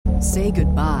Say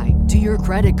goodbye to your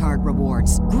credit card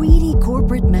rewards. Greedy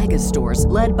corporate mega stores,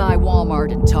 led by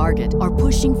Walmart and Target, are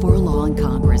pushing for a law in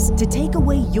Congress to take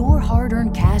away your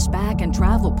hard-earned cash back and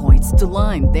travel points to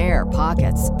line their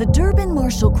pockets. The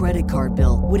Durbin-Marshall credit card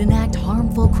bill would enact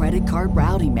harmful credit card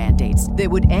routing mandates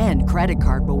that would end credit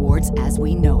card rewards as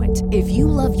we know it. If you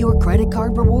love your credit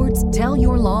card rewards, tell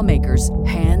your lawmakers,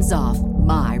 hands off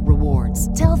my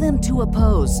rewards. Tell them to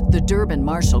oppose the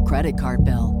Durbin-Marshall credit card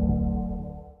bill.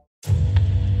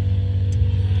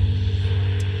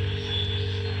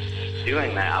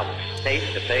 Doing that, I was face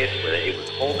to face with it. It was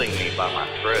holding me by my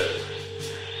throat,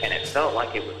 and it felt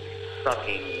like it was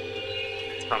sucking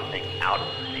something out of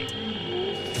me.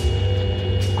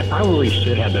 I probably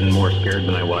should have been more scared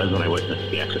than I was when I witnessed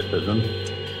the exorcism.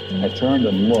 I turned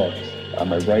and looked on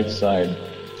my right side.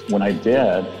 When I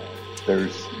did,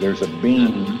 there's a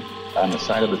beam on the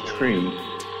side of the tree,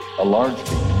 a large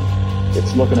beam.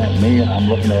 It's looking at me, and I'm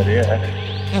looking at it.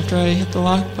 After I hit the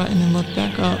lock button and looked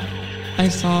back up, I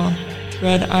saw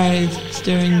red eyes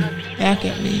staring back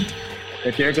at me.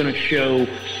 That they're going to show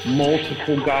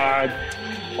multiple gods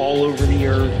all over the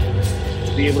earth,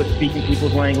 be able to speak in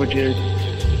people's languages,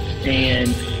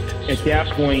 and at that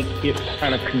point, it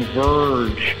kind of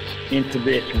converge into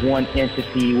this one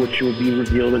entity, which will be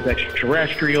revealed as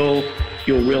extraterrestrial.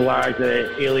 You'll realize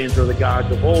that aliens are the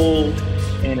gods of old,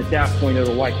 and at that point,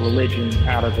 it'll wipe religion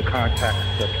out of the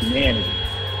context of humanity.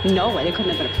 No, it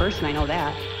couldn't have been a person, I know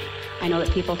that. I know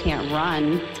that people can't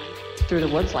run through the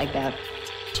woods like that.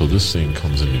 So this thing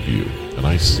comes into view, and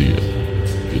I see it.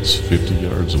 It's 50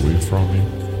 yards away from me.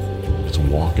 It's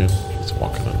walking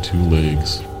on two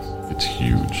legs. It's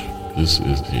huge. This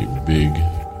is a big,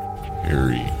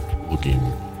 hairy-looking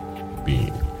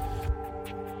being.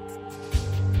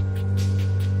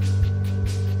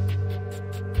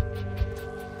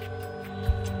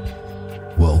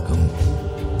 Welcome.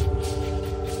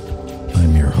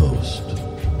 I'm your host,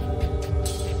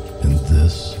 and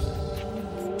this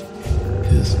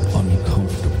is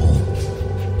Uncomfortable.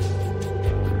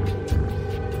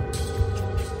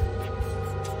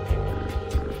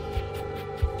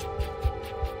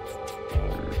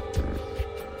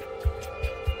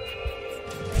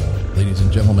 Ladies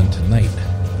and gentlemen, tonight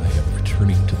I am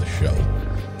returning to the show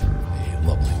a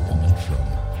lovely woman from,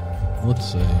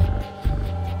 let's say,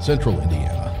 Central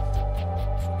Indiana,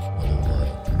 a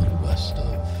little west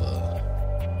of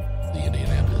the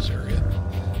Indianapolis area,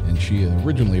 and she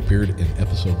originally appeared in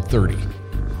episode 30,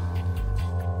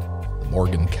 the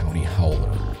Morgan County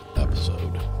Howler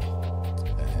episode.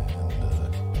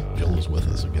 And Jill is with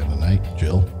us again tonight.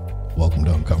 Jill, welcome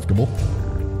to Uncomfortable.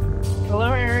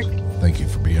 Hello, Eric. Thank you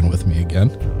for being with me again.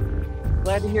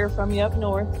 Glad to hear from you up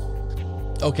north.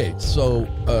 Okay, so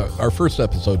our first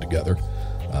episode together,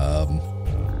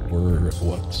 we're,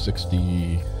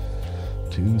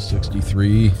 62,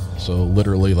 63, so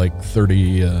literally like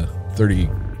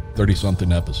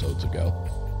 30-something episodes ago.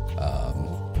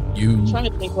 I'm trying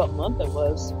to think what month it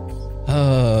was. It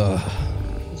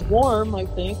was warm, I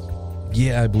think.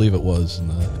 Yeah, I believe it was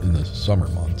in the summer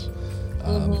months.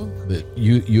 But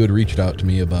you had reached out to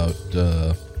me about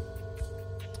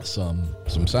some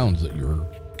sounds that you were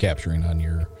capturing on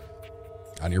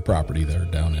your property there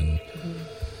down in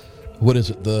what is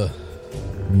it, the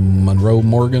Monroe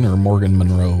Morgan or Morgan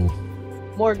Monroe?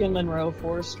 Morgan Monroe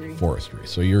Forestry.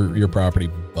 So your property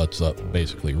butts up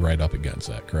basically right up against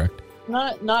that, correct?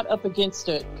 Not up against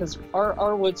it, because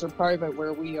our woods are private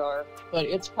where we are, but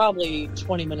it's probably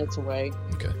 20 minutes away.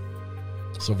 Okay,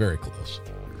 so very close.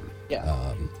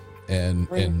 Yeah. And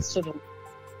to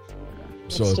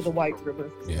the White River.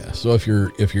 Yeah. So if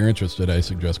you're interested, I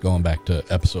suggest going back to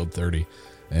episode 30,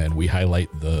 and we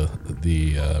highlight the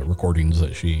recordings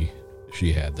that she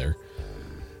had there.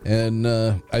 And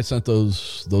I sent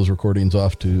those recordings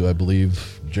off to, I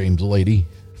believe, James Lady,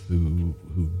 who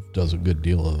does a good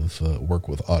deal of work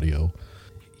with audio.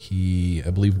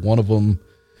 I believe one of them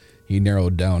he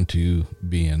narrowed down to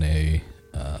being a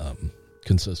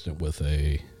consistent with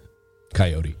a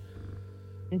coyote.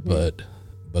 But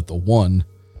the one,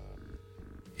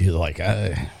 he's like,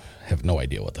 I have no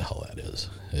idea what the hell that is.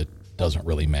 It doesn't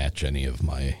really match any of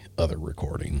my other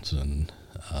recordings, and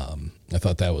I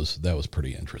thought that was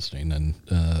pretty interesting. And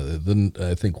then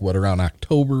I think around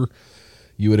October,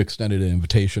 you had extended an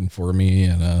invitation for me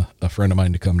and a friend of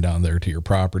mine to come down there to your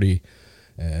property,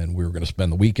 and we were going to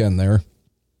spend the weekend there.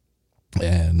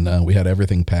 And we had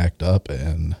everything packed up,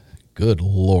 and good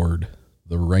Lord,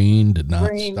 the rain did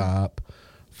not stop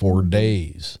for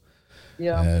days.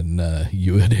 Yeah. And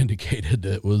you had indicated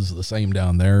it was the same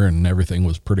down there, and everything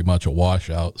was pretty much a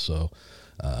washout, so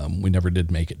we never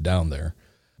did make it down there.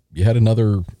 You had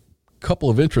another couple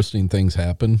of interesting things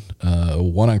happen.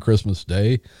 One on Christmas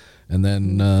Day, and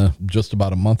then just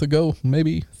about a month ago,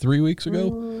 maybe 3 weeks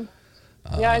ago.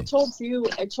 Yeah, I told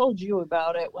you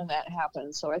about it when that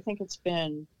happened. So I think it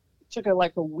took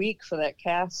like a week for that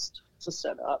cast to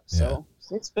set up. So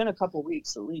it's been a couple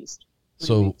weeks at least.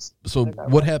 So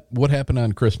what happened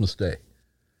on Christmas Day?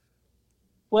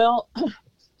 Well,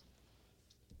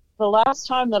 the last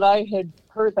time that I had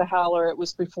heard the howler, it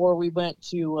was before we went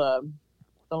to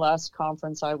the last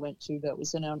conference I went to that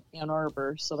was in Ann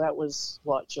Arbor. So that was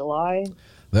July?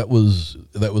 That was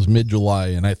mid-July,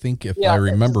 and I think if I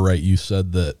remember right, you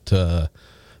said that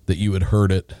you had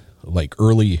heard it like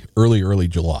early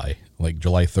July, like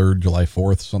July 3rd, July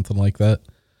 4th, something like that.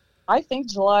 I think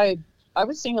I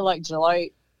was thinking like July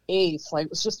 8th, like it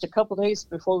was just a couple days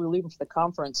before we leave for the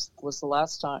conference was the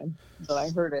last time that I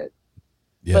heard it.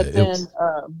 Yeah, but then,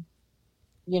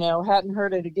 hadn't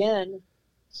heard it again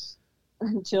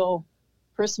until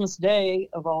Christmas Day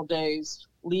of all days,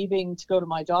 leaving to go to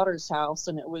my daughter's house.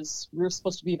 And we were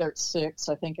supposed to be there at 6.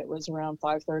 I think it was around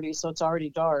 5:30. So it's already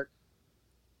dark.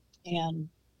 And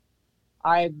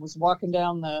I was walking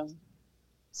down the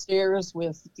stairs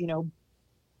with,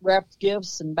 wrapped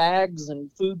gifts and bags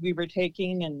and food we were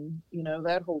taking and,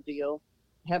 that whole deal.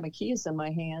 I had my keys in my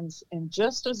hands. And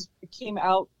just as it came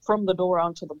out from the door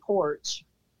onto the porch,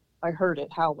 I heard it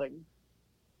howling.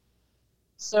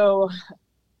 So,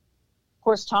 of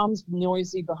course, Tom's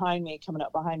noisy behind me, coming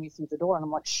up behind me through the door. And I'm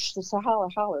like, shh, it's a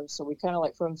howler. So we kind of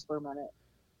like froze for a minute.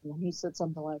 And he said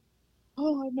something like,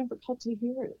 oh, I've never got to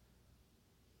hear it.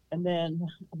 And then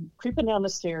I'm creeping down the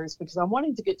stairs because I'm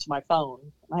wanting to get to my phone.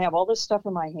 I have all this stuff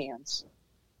in my hands,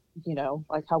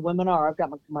 like how women are. I've got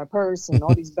my purse and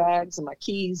all these bags and my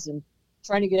keys and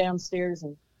trying to get downstairs.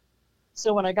 And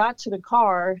so when I got to the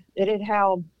car, it had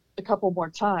howled a couple more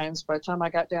times by the time I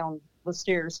got down the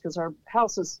stairs, because our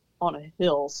house is on a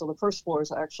hill. So the first floor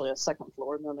is actually a second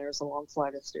floor, and then there's a long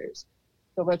flight of stairs.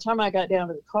 So by the time I got down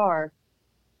to the car,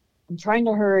 I'm trying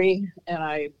to hurry, and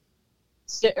I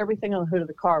set everything on the hood of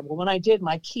the car. Well, when I did,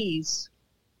 my keys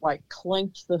like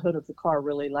clinked the hood of the car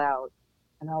really loud.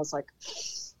 And I was like,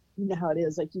 you know how it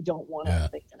is. Like, you don't want to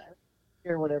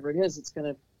hear whatever it is. It's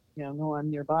going to, know I'm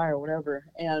nearby or whatever.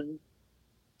 And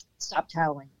stopped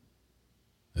howling.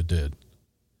 It did.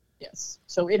 Yes.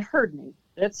 So it heard me.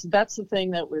 That's the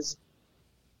thing that was.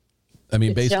 I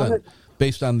mean, based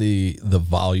on the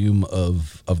volume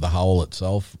of the howl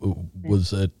itself,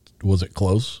 was it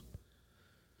close?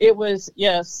 It was,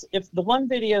 yes. If the one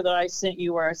video that I sent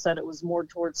you where I said it was more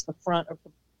towards the front of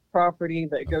the property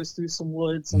that goes through some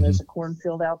woods and there's a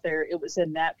cornfield out there, it was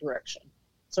in that direction.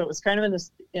 So it was kind of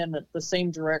in the same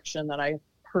direction that I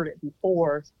heard it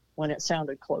before when it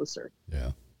sounded closer. Yeah.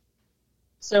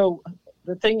 So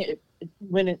the thing,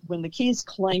 when the keys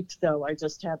clanked, though, I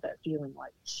just had that feeling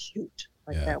like, shoot,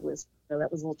 that was a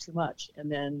little too much.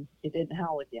 And then it didn't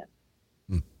howl again.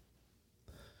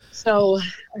 So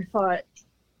I thought,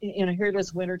 here it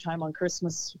is wintertime on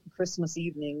Christmas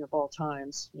evening of all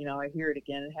times. I hear it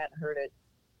again. I hadn't heard it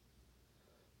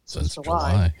since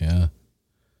July. Yeah.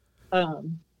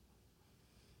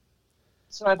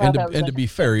 So I thought and to be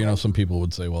fair, some people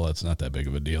would say, well, that's not that big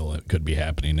of a deal. It could be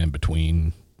happening in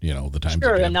between, the times.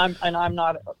 Sure, and I'm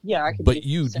not. Yeah, I could. But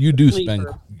you do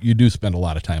spend a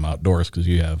lot of time outdoors because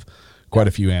you have quite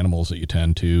a few animals that you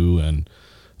tend to, and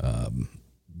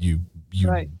you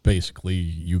basically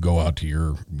you go out to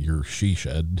your she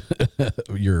shed,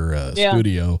 your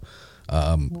studio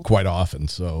quite often.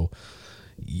 So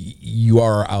you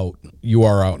are out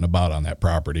and about on that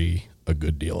property a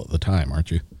good deal at the time, aren't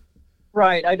you?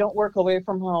 Right. I don't work away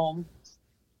from home,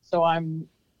 so I'm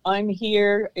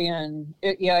here, and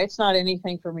it's not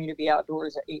anything for me to be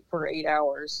outdoors for 8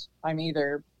 hours. I'm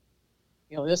either,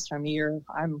 this time of year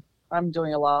I'm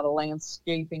doing a lot of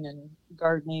landscaping and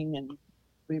gardening, and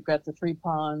we've got the 3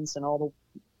 ponds and all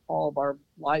of our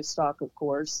livestock, of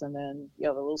course, and then the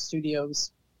little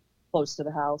studios close to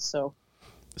the house. So,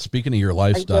 speaking of your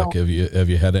livestock, have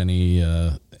you had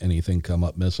anything come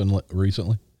up missing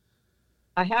recently?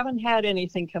 I haven't had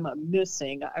anything come up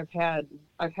missing.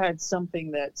 I've had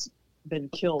something that's been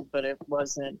killed, but it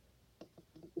wasn't.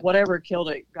 Whatever killed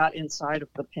it got inside of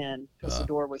the pen because the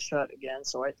door was shut again.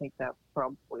 So I think that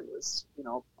probably was,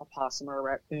 a possum or a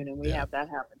raccoon, and we have that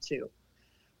happen too.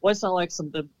 Wasn't like some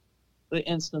of the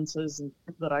instances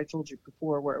that I told you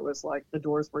before where it was like the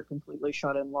doors were completely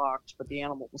shut and locked, but the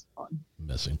animal was gone.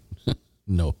 Missing.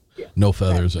 No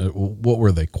feathers. What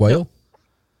were they, quail?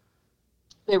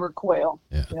 They were quail.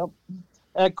 Yeah.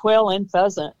 Yep. Quail and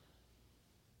pheasant.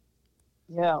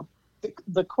 Yeah.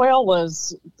 The quail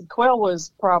was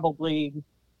probably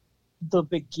the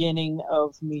beginning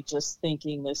of me just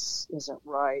thinking this isn't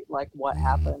right. Like, what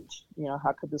happened? You know,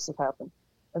 how could this have happened?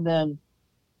 And then,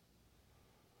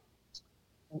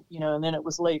 you know, and then it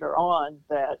was later on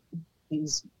that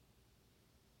these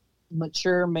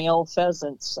mature male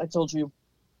pheasants, I told you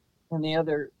in the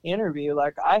other interview,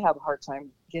 like, I have a hard time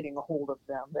getting a hold of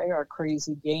them. They are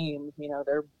crazy game. You know,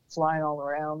 they're flying all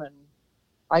around, and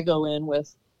I go in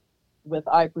with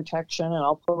eye protection, and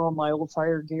I'll put on my old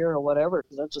fire gear or whatever,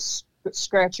 because they'll just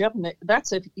scratch you up. And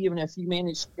that's even if you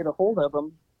manage to get a hold of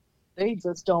them, they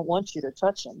just don't want you to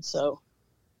touch them. So,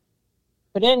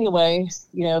 but anyway,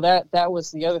 you know, that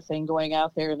was the other thing, going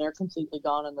out there and they're completely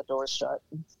gone and the door's shut.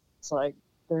 It's like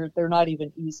they're not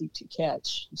even easy to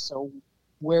catch. So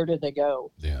where did they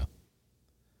go? Yeah.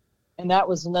 And that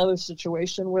was another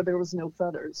situation where there was no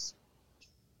feathers.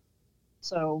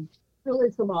 So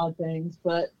really some odd things.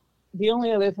 But the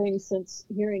only other thing since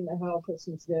hearing the Howl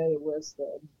Christmas Day was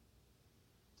the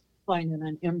finding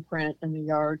an imprint in the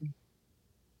yard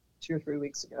 2 or 3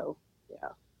 weeks ago. Yeah.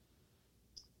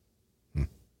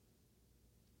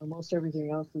 Almost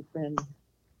everything else has been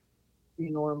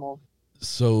normal.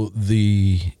 So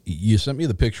you sent me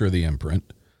the picture of the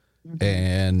imprint,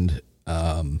 and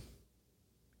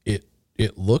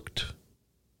it looked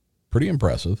pretty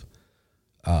impressive.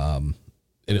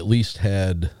 It at least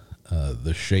had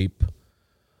the shape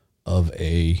of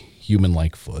a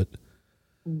human-like foot.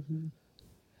 Mm-hmm.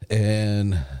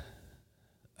 And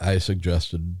I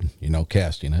suggested, you know,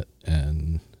 casting it,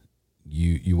 and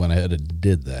you went ahead and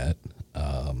did that.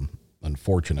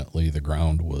 Unfortunately, the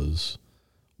ground was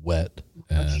wet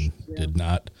and did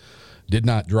not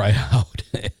dry out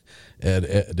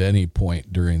at any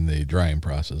point during the drying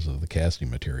process of the casting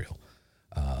material.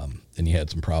 And you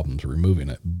had some problems removing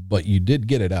it, but you did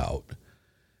get it out.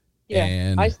 Yeah,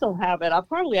 and I still have it. I'll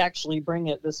probably actually bring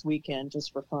it this weekend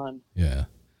just for fun. Yeah.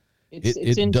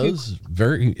 It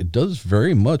does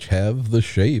very much have the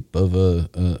shape of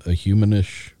a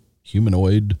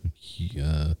humanoid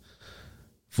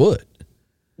foot.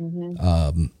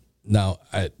 Mm-hmm. Now,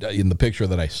 in the picture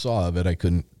that I saw of it, I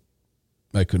couldn't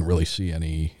really see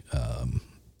any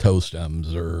toe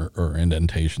stems or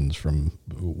indentations from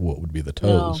what would be the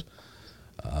toes.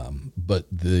 No. But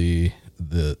the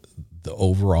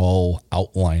overall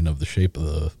outline of the shape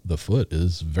of the foot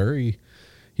is very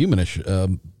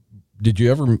humanish. Did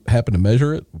you ever happen to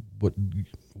measure it?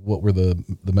 What were the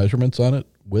measurements on it,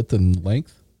 width and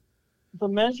length? The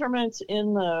measurements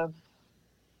I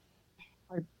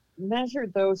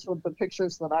measured those with the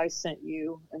pictures that I sent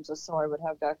you, and just so I would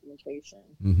have documentation.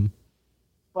 Mm-hmm.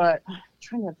 But I'm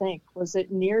trying to think, was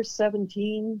it near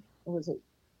 17? Or was it?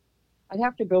 I'd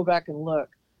have to go back and look.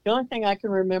 The only thing I can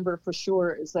remember for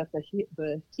sure is that the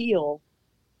heel,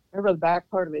 remember the back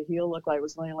part of the heel looked like it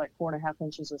was only like 4.5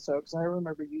 inches or so, because I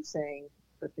remember you saying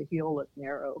that the heel looked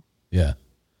narrow. Yeah.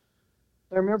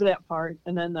 I remember that part,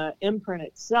 and then the imprint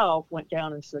itself went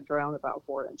down into the ground about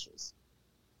 4 inches.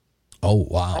 Oh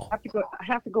wow! I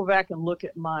have to go back and look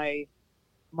at my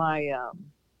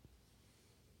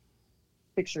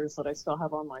pictures that I still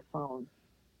have on my phone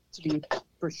to be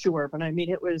for sure. But I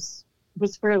mean, it was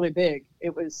fairly big.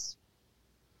 It was,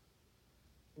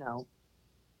 you know,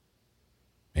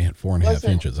 man, 4.5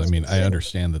 inches. I mean, I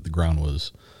understand that the ground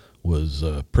was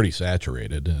pretty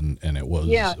saturated and it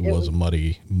was a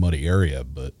muddy area,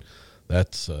 but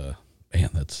that's a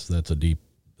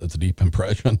deep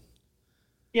impression.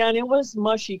 Yeah, and it was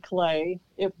mushy clay.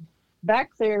 If back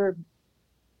there,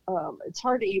 it's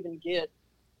hard to even get.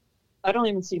 I don't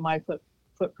even see my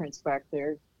footprints back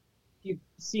there. If you've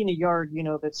seen a yard, you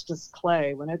know, that's just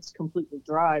clay. When it's completely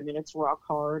dry, I mean, it's rock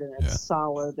hard and it's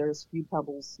solid. There's a few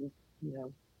pebbles, you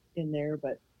know, in there,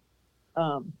 but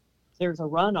there's a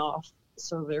runoff,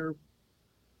 so there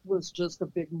was just a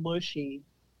big mushy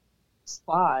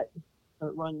spot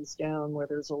that runs down where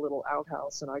there's a little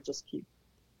outhouse, and I just keep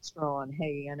straw and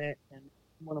hay in it, and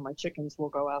one of my chickens will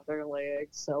go out there and lay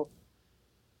eggs. So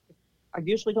I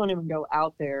usually don't even go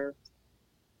out there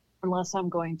unless I'm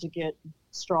going to get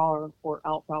straw or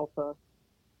alfalfa.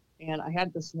 And I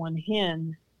had this one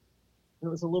hen.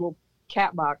 There was a little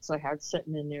cat box I had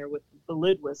sitting in there with the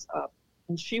lid was up,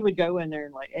 and she would go in there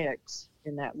and lay eggs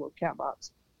in that little cat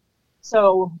box.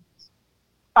 So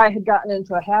I had gotten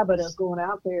into a habit of going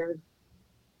out there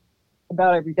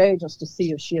about every day just to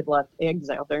see if she had left eggs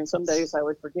out there. And some days I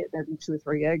would forget, there'd be 2 or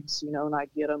 3 eggs, you know, and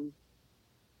I'd get them.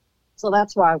 So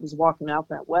that's why I was walking out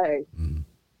that way,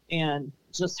 and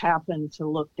just happened to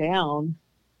look down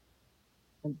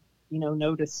and, you know,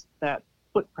 notice that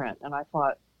footprint. And I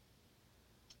thought,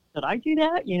 did I do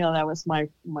that? You know, that was my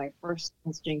first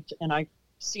instinct. And I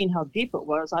seen how deep it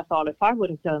was. I thought if I would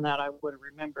have done that, I would have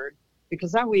remembered.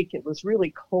 because that week it was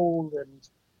really cold and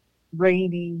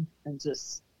rainy and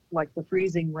just like the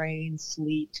freezing rain,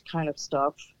 sleet kind of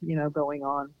stuff, going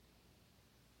on.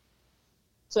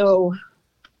 So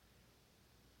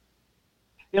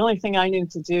the only thing I knew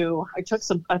to do, I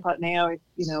thought now,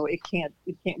 it can't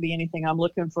be anything. I'm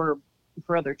looking for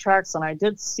other tracks, and I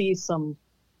did see some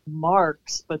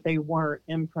marks, but they weren't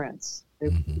imprints. They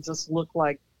just looked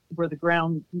like where the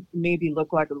ground maybe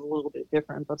looked like it was a little bit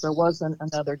different, but there wasn't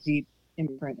another deep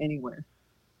imprint anywhere.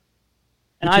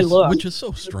 And I looked. Which is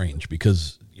so strange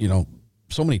because,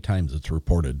 so many times it's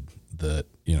reported that,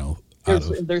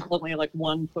 there's only like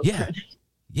one footprint.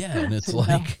 Yeah. And it's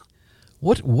like,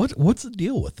 what's the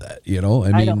deal with that?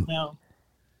 I don't know.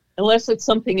 Unless it's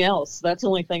something else. That's the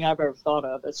only thing I've ever thought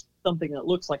of. It's something that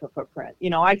looks like a footprint.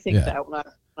 I think that when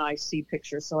I see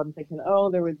pictures, so I'm thinking,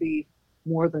 there would be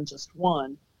more than just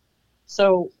one.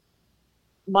 So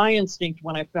my instinct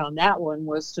when I found that one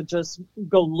was to just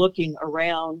go looking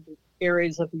around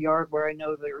areas of the yard where I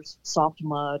know there's soft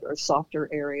mud or softer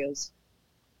areas.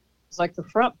 It's like the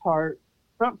front part,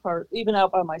 even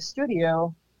out by my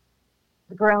studio,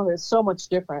 the ground is so much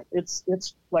different. It's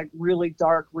like really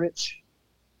dark, rich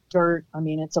dirt. I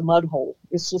mean, it's a mud hole.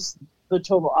 It's just the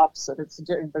total opposite.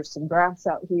 There's some grass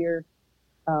out here.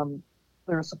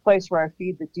 There's a place where I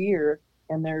feed the deer,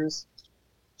 and there's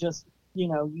just,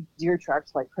 deer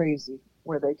tracks like crazy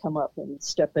where they come up and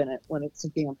step in it when it's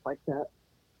damp like that.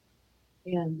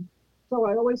 And so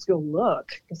I always go look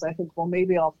because I think, well,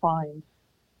 maybe I'll find,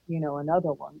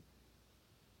 another one.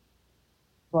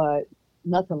 But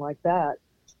nothing like that.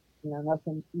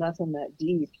 Nothing that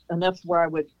deep. Enough where I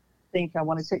would think I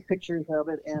want to take pictures of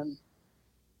it and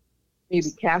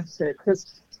maybe cast it.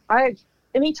 Because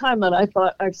anytime that I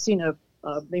thought I've seen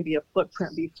maybe a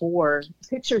footprint before,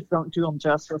 pictures don't do them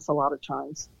justice a lot of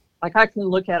times. Like I can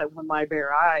look at it with my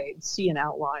bare eye and see an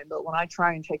outline, but when I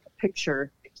try and take a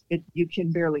picture, you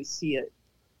can barely see it.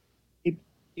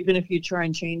 Even if you try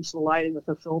and change the lighting with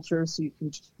a filter so you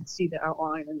can see the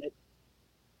outline, and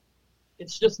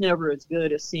it's just never as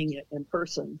good as seeing it in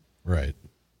person. Right.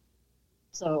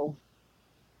 So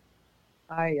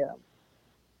I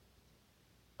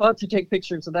thought to take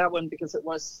pictures of that one because it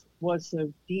was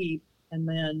so deep, and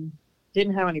then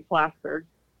didn't have any plaster.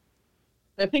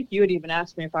 I think you had even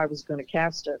asked me if I was going to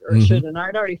cast it or should, and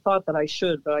I'd already thought that I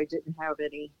should, but I didn't have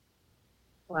any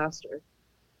plaster.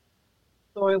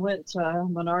 So I went to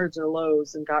Menards or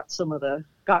Lowe's and got some, and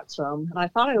I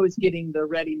thought I was getting the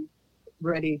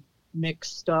ready mix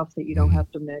stuff that you don't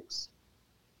have to mix,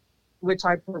 which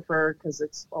I prefer because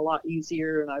it's a lot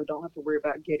easier and I don't have to worry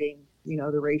about getting,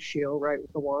 the ratio right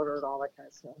with the water and all that kind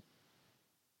of stuff.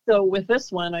 So with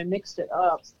this one, I mixed it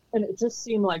up, and it just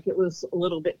seemed like it was a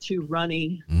little bit too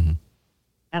runny. And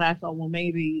I thought, well,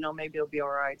 maybe it'll be all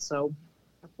right. So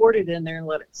I poured it in there and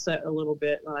let it set a little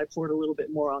bit, and I poured a little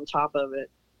bit more on top of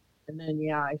it. And then,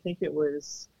 I think it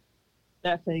was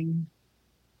that thing.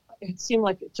 It seemed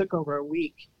like it took over a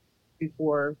week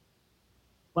before,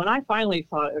 when I finally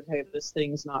thought, okay, this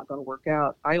thing's not going to work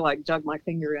out, I dug my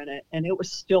finger in it, and it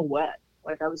was still wet.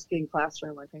 Like I was getting plaster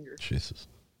in my fingers. Jesus.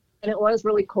 And it was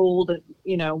really cold, and,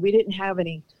 we didn't have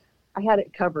any, I had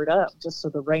it covered up just so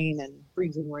the rain and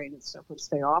freezing rain and stuff would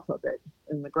stay off of it.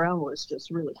 And the ground was just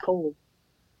really cold.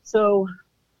 So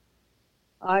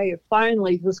I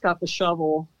finally just got the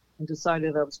shovel and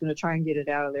decided I was going to try and get it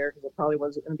out of there because it probably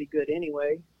wasn't going to be good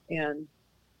anyway. And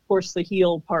of course the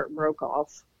heel part broke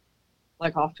off,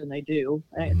 like often they do.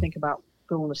 I didn't think about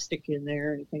going a stick in there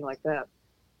or anything like that.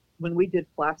 When we did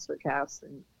plaster casts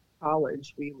in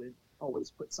college, we would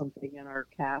always put something in our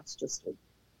casts just to,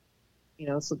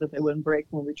 so that they wouldn't break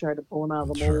when we tried to pull them out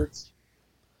of the molds.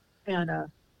 And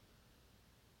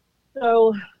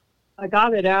so I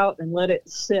got it out and let it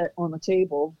sit on the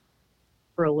table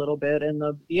for a little bit, and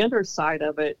the underside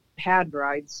of it had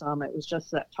dried some. It was just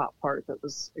that top part that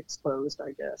was exposed,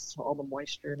 I guess, all the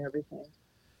moisture and everything.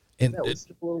 And that was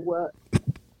a little wet.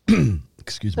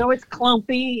 Excuse me. So it's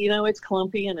clumpy, it's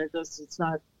clumpy, and it's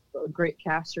not a great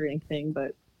cast or anything,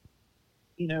 but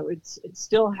it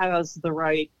still has the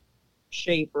right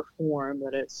shape or form,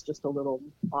 that it's just a little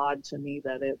odd to me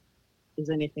that it is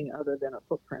anything other than a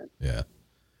footprint. Yeah.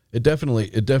 It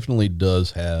definitely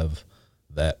does have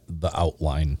the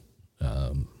outline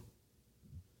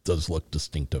does look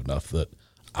distinctive enough that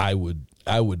I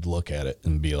would look at it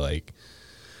and be like,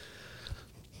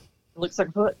 it looks like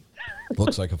a foot.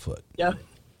 Looks like a foot. Yeah.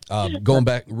 Going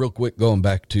back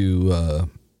to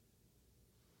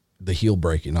the heel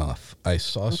breaking off, I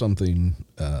saw something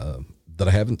that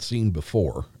I haven't seen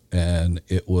before, and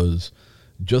it was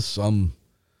just some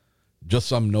just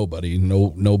some nobody,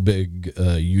 no big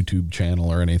YouTube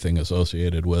channel or anything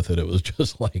associated with it. It was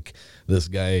just like this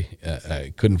guy.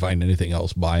 I couldn't find anything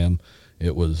else by him.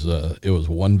 It was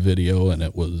one video, and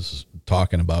it was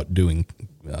talking about doing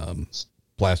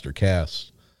plaster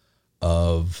casts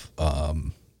of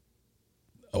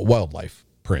wildlife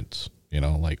prints,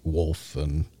 like wolf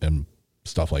and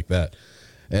stuff like that.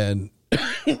 And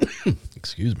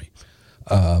excuse me.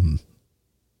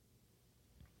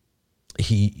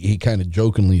 He kind of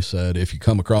jokingly said, if you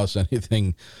come across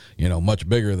anything, much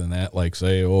bigger than that, like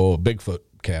say, a Bigfoot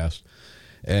cast,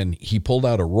 and he pulled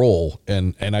out a roll,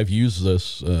 and I've used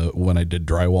this when I did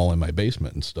drywall in my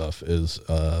basement and stuff, is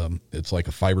it's like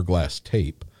a fiberglass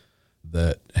tape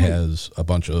that has a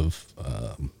bunch of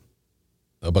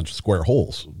square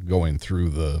holes going through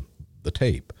the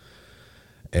tape.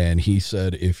 And he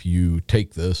said, if you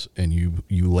take this and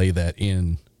you lay that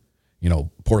in,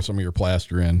 pour some of your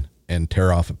plaster in and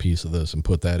tear off a piece of this and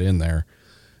put that in there,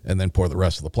 and then pour the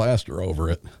rest of the plaster over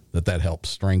it, that helps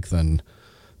strengthen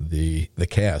the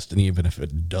cast. And even if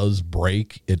it does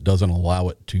break, it doesn't allow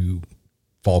it to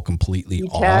fall completely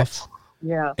off.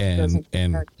 Yeah. And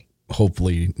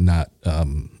hopefully not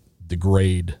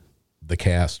degrade the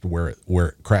cast where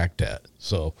it cracked at.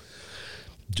 So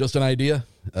just an idea.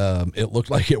 It looked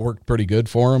like it worked pretty good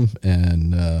for him.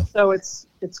 And so it's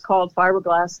called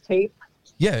fiberglass tape.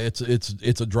 Yeah, it's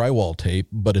a drywall tape,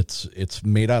 but it's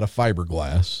made out of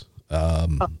fiberglass,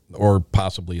 or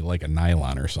possibly like a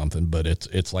nylon or something. But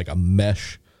it's like a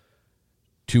mesh,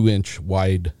 2-inch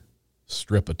wide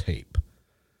strip of tape.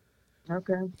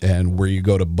 Okay. And where you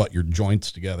go to butt your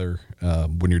joints together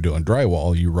when you're doing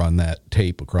drywall, you run that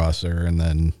tape across there, and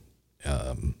then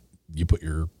you put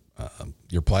your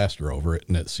plaster over it,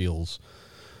 and it seals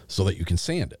so that you can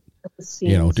sand it.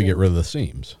 To get rid of the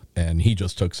seams. And he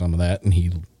just took some of that and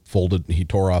he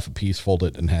tore off a piece,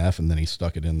 folded it in half, and then he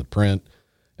stuck it in the print,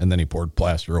 and then he poured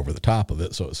plaster over the top of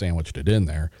it, so it sandwiched it in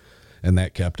there, and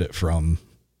that kept it from,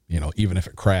 even if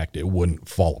it cracked, it wouldn't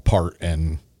fall apart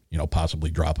and, possibly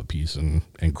drop a piece and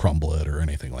crumble it or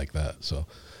anything like that. So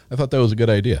I thought that was a good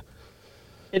idea.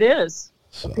 It is.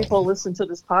 So, when people listen to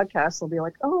this podcast, they'll be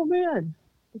like, oh man,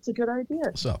 it's a good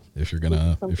idea. So if you're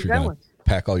gonna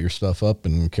pack all your stuff up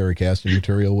and carry casting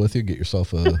material with you, get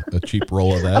yourself a cheap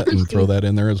roll of that and throw that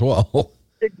in there as well.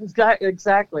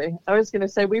 Exactly. I was going to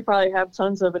say we probably have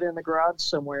tons of it in the garage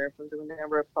somewhere if we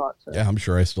never have thought to. Yeah, I'm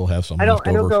sure I still have some. I don't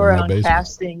go from around my basement.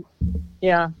 casting.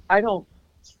 Yeah, I don't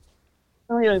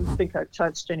even think I've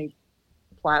touched any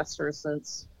plaster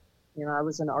since I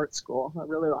was in art school. I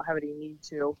really don't have any need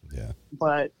to. Yeah.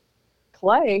 But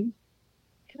clay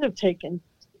could have taken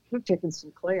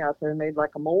some clay out there and made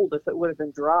like a mold if it would have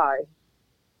been dry.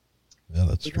 Yeah,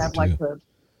 that's true too.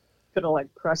 Could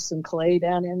have crushed some clay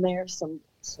down in there, some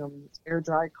air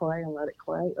dry clay, and let it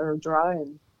dry.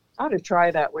 And I ought to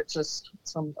try that with just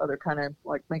some other kind of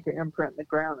make an imprint in the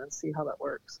ground and see how that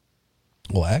works.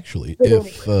 Well, actually,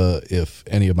 if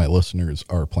any of my listeners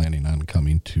are planning on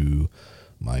coming to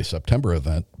my September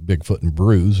event, Bigfoot and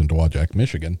Brews in Dowagiac,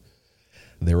 Michigan,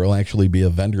 there will actually be a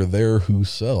vendor there who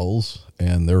sells,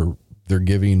 and they're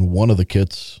giving one of the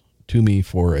kits to me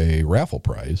for a raffle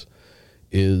prize,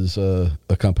 is a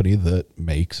company that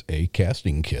makes a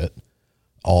casting kit,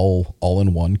 all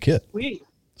in one kit. Sweet.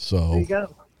 So there you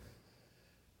go.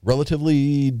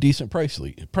 Relatively decent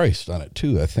priced on it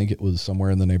too. I think it was somewhere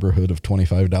in the neighborhood of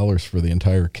 $25 for the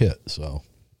entire kit. So,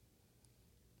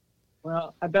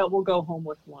 well, I bet we'll go home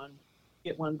with one,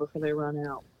 get one before they run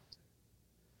out.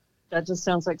 That just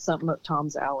sounds like something up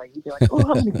Tom's alley. He'd be like, "Oh,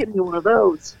 I'm going to get me one of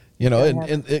those."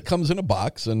 And it comes in a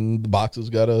box, and the box has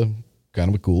got a kind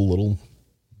of a cool little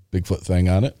Bigfoot thing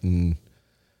on it. And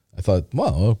I thought,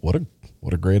 wow, what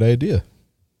a great idea.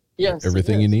 Yes,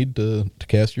 everything you need to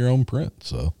cast your own print.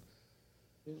 So,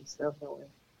 yes, definitely.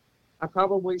 I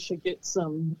probably should get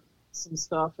some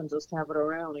stuff and just have it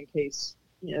around in case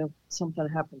something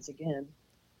happens again.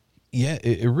 Yeah,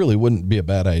 it really wouldn't be a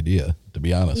bad idea, to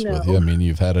be honest with you. I mean,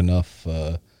 you've had enough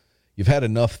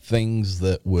things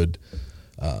that would,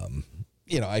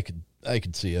 I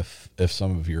could see if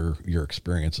some of your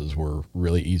experiences were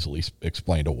really easily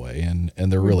explained away, and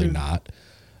they're really not.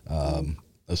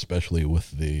 Especially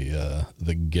with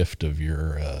the gift of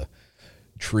your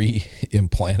tree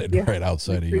implanted right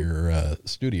outside of your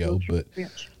studio. But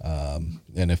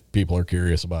and if people are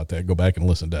curious about that, go back and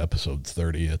listen to episode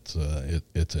 30.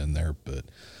 It's in there. But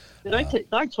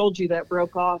I told you that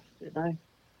broke off, didn't I?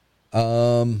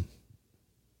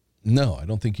 No, I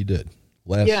don't think you did.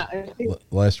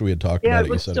 Last we had talked about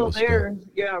it, you said it was still there.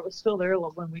 Yeah, it was still there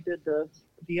when we did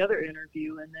the other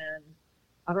interview, and then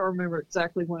I don't remember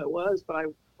exactly when it was, but I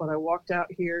walked out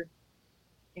here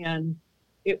and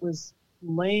it was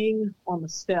laying on the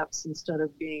steps instead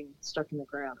of being stuck in the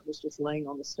ground. It was just laying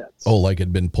on the steps. Oh, like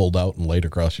it'd been pulled out and laid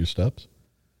across your steps?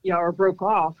 Yeah, or broke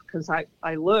off, because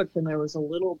I looked and there was a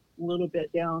little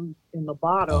bit down in the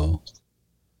bottom,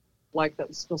 like that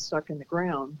was still stuck in the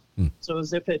ground. So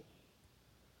as if it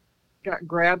got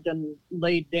grabbed and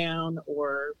laid down,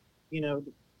 or,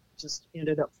 just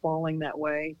ended up falling that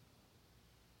way.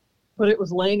 But it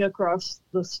was laying across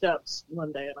the steps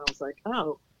one day, and I was like,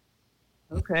 oh,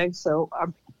 okay. So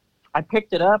I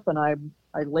picked it up and I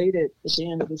laid it at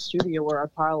the end of the studio where I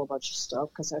pile a bunch of stuff,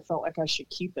 because I felt like I should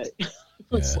keep it.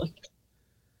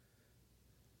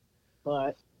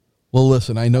 But well,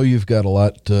 listen, I know you've got a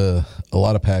lot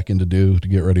of packing to do to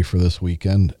get ready for this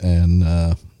weekend, and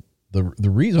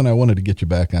the reason I wanted to get you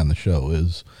back on the show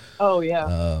is,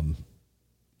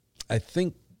 I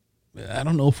think, I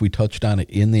don't know if we touched on it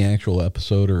in the actual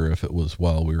episode or if it was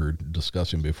while we were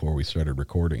discussing before we started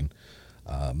recording.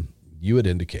 You had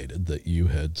indicated that you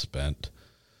had spent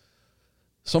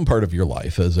some part of your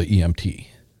life as an EMT.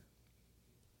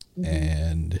 Mm-hmm.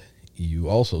 And you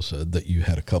also said that you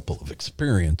had a couple of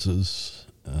experiences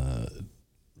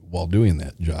while doing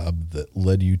that job that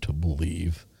led you to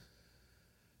believe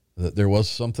that there was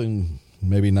something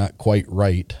maybe not quite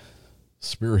right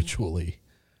spiritually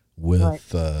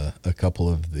with a couple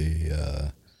of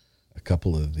the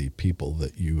people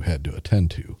that you had to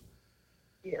attend to.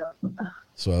 Yeah.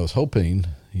 So I was hoping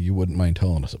you wouldn't mind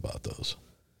telling us about those.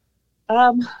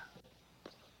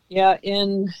 Yeah,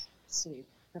 let's see,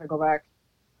 gotta go back.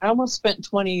 I almost spent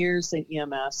 20 years in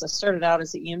EMS. I started out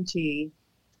as an EMT,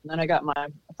 and then I got my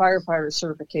firefighter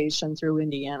certification through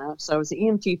Indiana. So I was an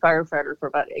EMT firefighter for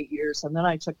about 8 years, and then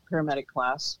I took a paramedic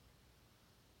class.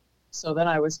 So then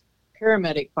I was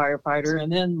paramedic firefighter,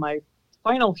 and then my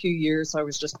final few years I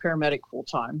was just paramedic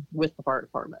full-time with the fire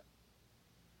department.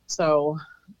 So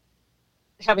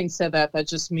having said that, that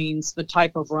just means the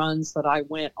type of runs that I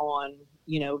went on,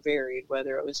 varied,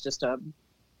 whether it was just an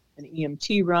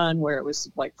EMT run where it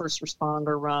was like first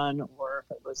responder run, or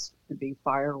if it could be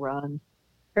fire run.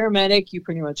 Paramedic, you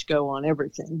pretty much go on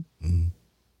everything,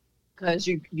 because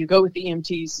you go with the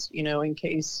EMTs, in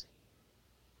case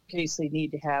they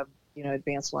need to have,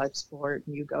 advanced life support,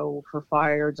 and you go for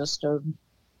fire just to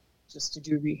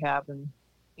do rehab and,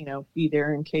 be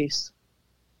there in case,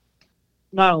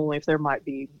 not only if there might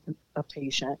be a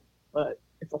patient, but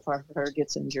if a firefighter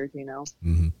gets injured,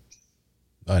 Mm-hmm.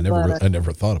 I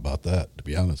never thought about that, to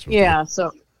be honest with you. Yeah,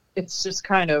 so it's just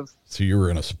kind of. So you were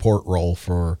in a support role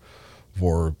for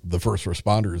the first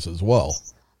responders as well.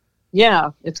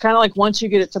 Yeah, it's kind of like once you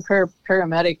get it to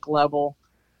paramedic level,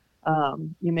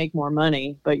 you make more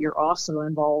money, but you're also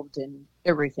involved in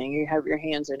everything. You have your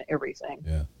hands in everything.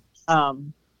 Yeah.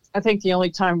 I think the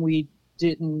only time we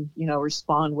didn't,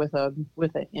 respond with an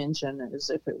engine is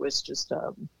if it was just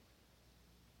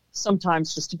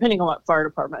sometimes, just depending on what fire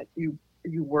department you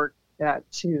work at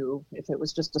too. If it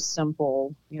was just a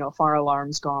simple, fire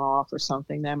alarm's gone off or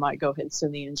something, they might go ahead and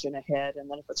send the engine ahead, and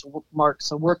then if it's marks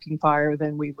a working fire,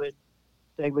 then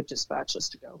they would dispatch us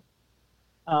to go.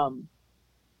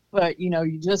 But you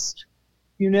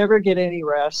never get any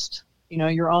rest.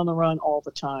 You're on the run all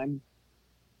the time.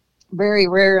 Very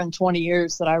rare in 20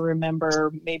 years that I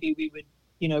remember, maybe we would,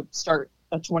 start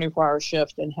a 24-hour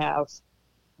shift and have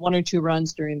 1 or 2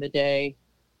 runs during the day.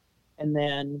 And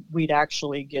then we'd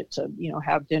actually get to,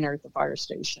 have dinner at the fire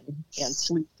station and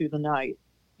sleep through the night.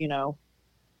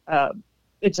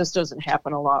 It just doesn't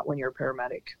happen a lot when you're a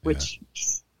paramedic, which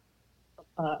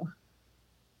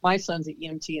my son's an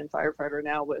EMT and firefighter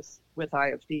now with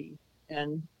IFD.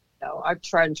 And I've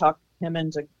tried and talked him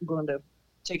into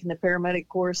taking the paramedic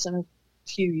course in a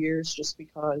few years just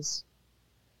because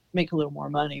make a little more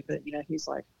money. But, he's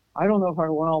like, I don't know if I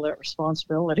want all that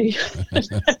responsibility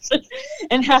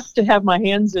and have to have my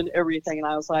hands in everything. And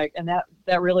I was like, and that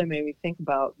really made me think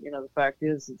about, the fact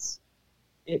is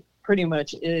it pretty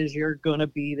much is, you're going to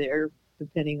be there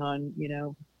depending on,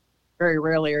 very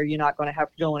rarely are you not going to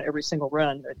have to go on every single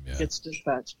run that gets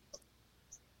dispatched.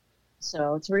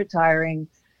 So it's very tiring.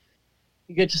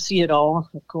 You get to see it all,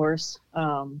 of course.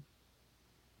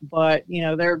 But,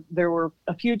 there were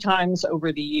a few times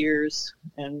over the years,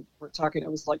 and we're talking,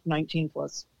 it was like 19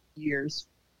 plus years,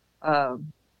 that,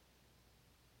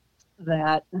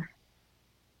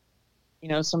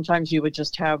 sometimes you would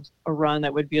just have a run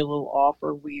that would be a little off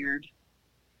or weird.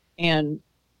 And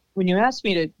when you asked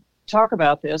me to talk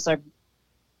about this,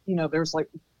 there's like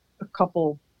a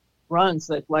couple runs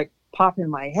that like pop in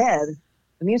my head,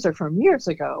 and these are from years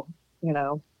ago,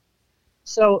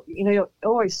 So, you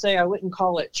always say I wouldn't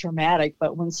call it traumatic,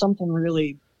 but when something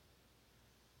really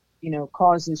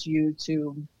causes you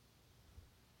to,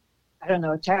 I don't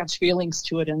know, attach feelings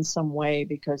to it in some way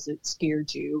because it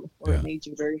scared you or it made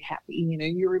you very happy.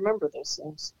 You remember those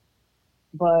things.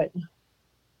 But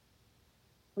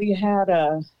we had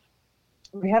a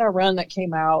run that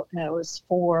came out, and it was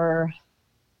for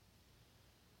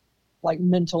like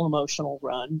mental emotional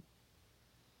run.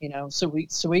 So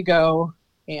we go,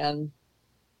 and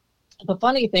the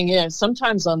funny thing is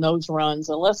sometimes on those runs,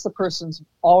 unless the person's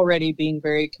already being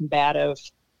very combative,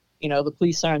 the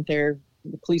police aren't there,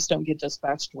 the police don't get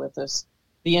dispatched with us,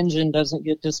 the engine doesn't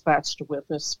get dispatched with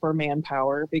us for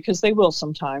manpower, because they will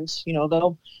sometimes.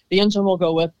 The engine will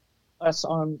go with us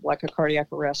on like a cardiac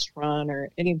arrest run, or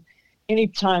any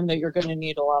time that you're going to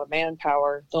need a lot of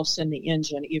manpower, they'll send the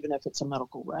engine even if it's a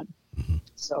medical run.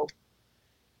 So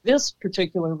this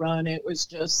particular run, at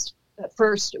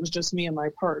first it was just me and my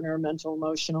partner, mental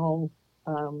emotional.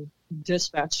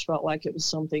 Dispatch felt like it was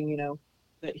something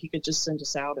that he could just send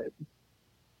us out at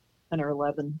 10 or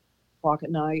 11 o'clock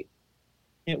at night.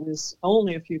 It was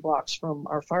only a few blocks from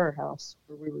our firehouse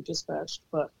where we were dispatched,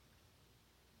 but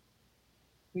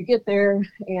we get there,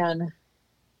 and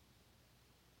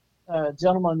a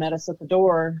gentleman met us at the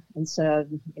door and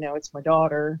said, it's my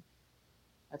daughter.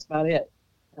 That's about it.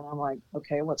 And I'm like,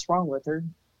 okay, what's wrong with her?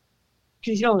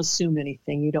 Because you don't assume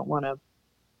anything. You don't want to,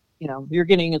 you're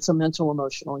getting it's a mental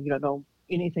emotional. You don't know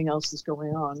anything else is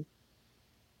going on.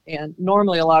 And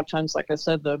normally a lot of times, like I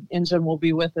said, the engine will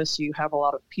be with us. You have a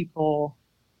lot of people.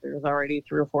 There's already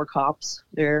 3 or 4 cops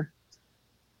there.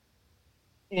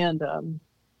 And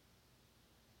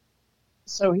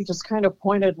so he just kind of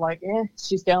pointed like,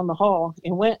 she's down the hall,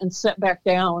 and went and sat back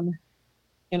down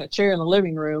in a chair in the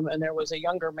living room. And there was a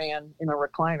younger man in a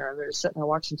recliner. They're sitting there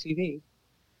watching TV.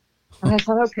 And I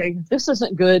thought, okay, this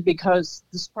isn't good, because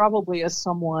this probably is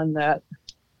someone that,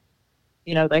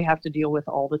 they have to deal with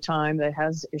all the time, that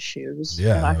has issues.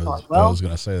 Yeah. And I was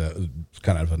going to say that it's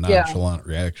kind of a nonchalant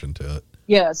reaction to it.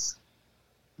 Yes.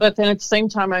 But then at the same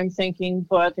time, I'm thinking,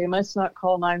 but they must not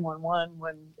call 911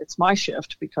 when it's my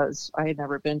shift, because I had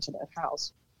never been to that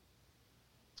house.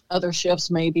 Other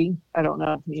shifts, maybe. I don't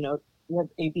know. We have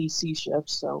ABC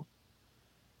shifts, so.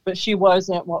 But she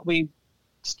wasn't what we,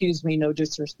 excuse me, no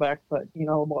disrespect, but,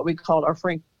 what we called our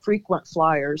frequent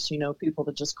flyers, people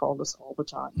that just called us all the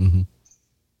time. Mm-hmm.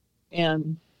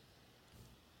 And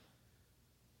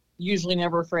usually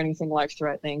never for anything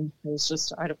life-threatening. It was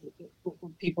just,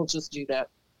 people just do that.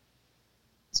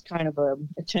 It's kind of a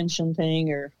attention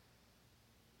thing, or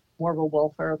more of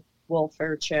a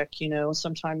welfare check.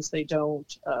 Sometimes they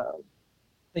don't.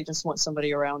 They just want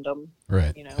somebody around them.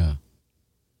 Right. Yeah.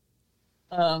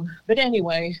 But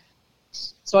anyway,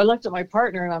 so I looked at my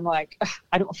partner and I'm like,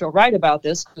 I don't feel right about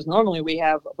this, because normally we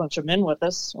have a bunch of men with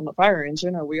us on the fire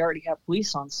engine, or we already have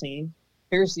police on scene.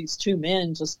 Here's these 2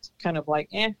 men just kind of like,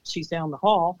 she's down the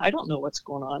hall. I don't know what's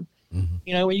going on.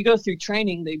 Mm-hmm. When you go through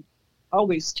training, they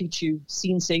always teach you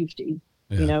scene safety.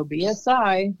 Yeah.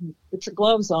 BSI, put your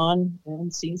gloves on,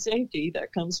 and scene safety,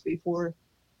 that comes before,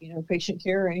 patient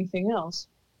care or anything else.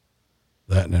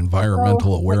 That and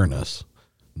environmental awareness.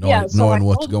 Knowing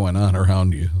what's going on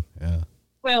around you. Yeah.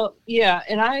 Well, yeah,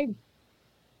 and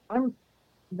I'm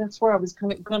that's where I was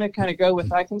going to go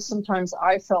with. I think sometimes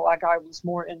I felt like I was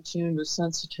more in tune or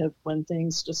sensitive when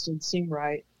things just didn't seem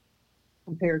right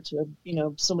compared to,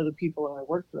 some of the people that I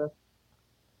worked with.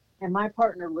 And my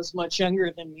partner was much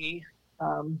younger than me.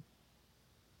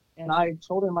 And I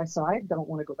told him, I said, I don't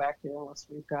want to go back there unless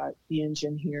we've got the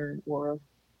engine here or,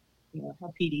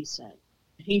 a PD sent.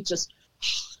 He just,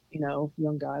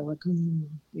 young guy, like,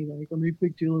 you going to make a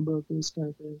big deal about this kind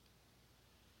of thing.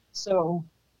 So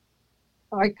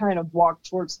I kind of walked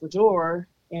towards the door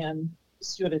and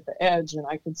stood at the edge, and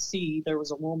I could see there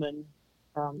was a woman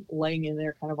laying in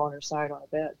there kind of on her side on a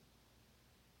bed.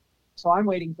 So I'm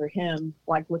waiting for him,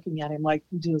 like looking at him like,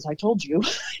 do as I told you,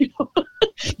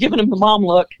 giving him the mom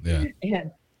look. Yeah.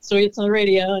 And so it's on the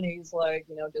radio, and he's like,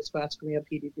 dispatch me a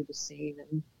PD to the scene,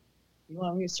 and you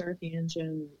want me to start the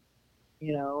engine?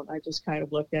 And I just kind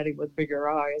of looked at him with bigger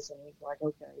eyes, and he's like,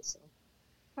 okay. So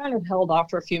kind of held off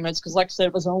for a few minutes, because like I said,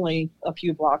 it was only a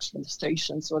few blocks from the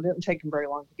station, so it didn't take him very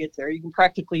long to get there. You can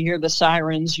practically hear the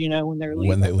sirens, when they're leaving.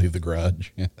 When they leave the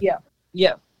garage. Yeah.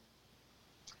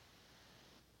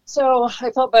 So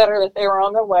I felt better that they were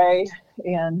on their way.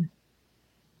 And,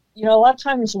 a lot of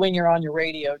times when you're on your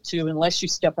radio, too, unless you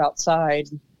step outside,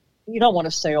 you don't want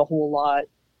to say a whole lot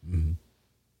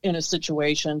in a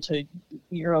situation.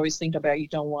 You're always thinking about, you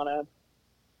don't want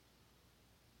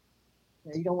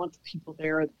the people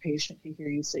there or the patient to hear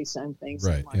you say something.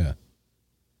 Right, yeah.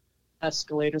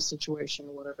 Escalate a situation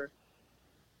or whatever.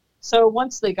 So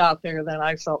once they got there, then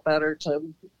I felt better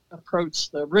to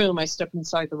approached the room, I stepped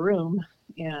inside the room,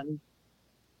 and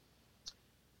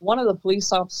one of the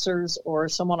police officers or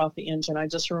someone off the engine, I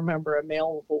just remember a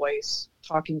male voice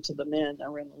talking to the men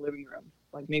that were in the living room,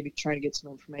 like maybe trying to get some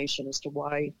information as to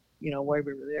why we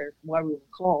were there, why we were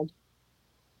called.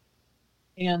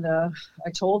 And I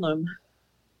told them,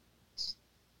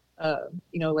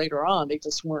 later on, they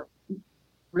just weren't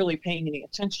really paying any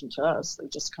attention to us. They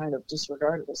just kind of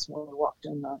disregarded us when we walked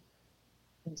into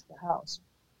the house.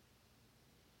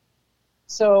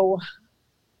 So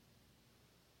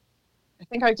I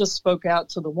think I just spoke out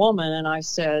to the woman and I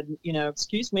said,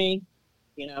 excuse me,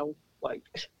 I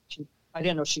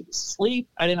didn't know she was asleep.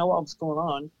 I didn't know what was going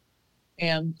on.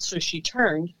 And so she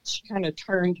kind of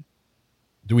turned.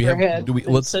 Let's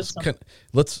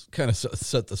kind of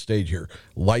set the stage here.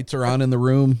 Lights are on in the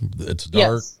room. It's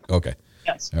dark. Yes. Okay.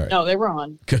 Yes. All right. No, they were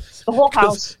on. The whole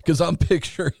house. Because I'm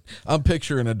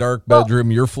picturing a dark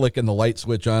bedroom. You're flicking the light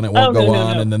switch on. It won't go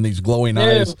on. And then these glowing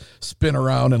eyes spin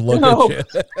around and look at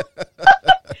you.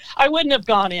 I wouldn't have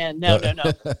gone in. No.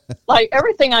 Like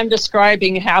everything I'm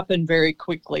describing happened very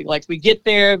quickly. Like we get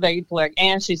there, they like,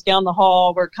 and she's down the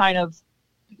hall. We're kind of,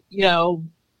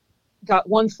 got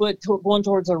one foot going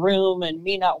towards a room, and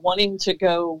me not wanting to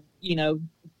go,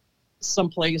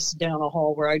 someplace down a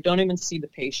hall where I don't even see the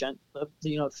patient.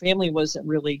 The family wasn't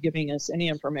really giving us any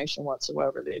information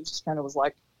whatsoever. They just kind of was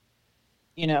like,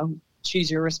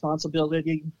 she's your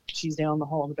responsibility. She's down the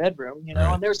hall in the bedroom, Right.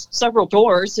 and there's several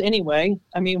doors anyway.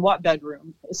 I mean, what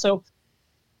bedroom? So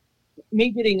me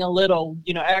getting a little,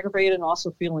 aggravated and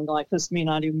also feeling like this may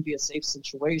not even be a safe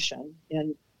situation,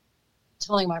 and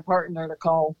telling my partner to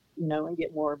call, and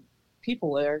get more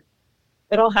people there.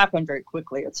 It all happened very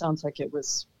quickly. It sounds like it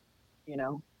was,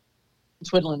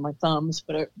 twiddling my thumbs,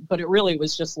 but it really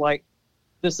was just like,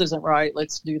 this isn't right.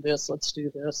 Let's do this.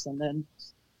 And then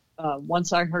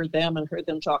once I heard them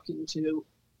talking to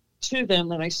them,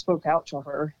 then I spoke out to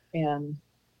her, and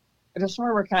I just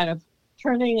remember kind of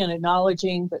turning and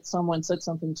acknowledging that someone said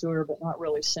something to her, but not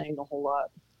really saying a whole lot.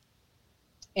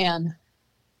 And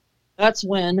that's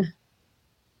when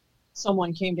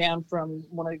someone came down from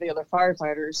one of the other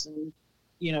firefighters and,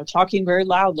 talking very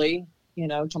loudly,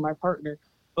 to my partner.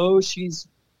 Oh, she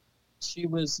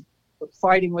was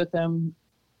fighting with them,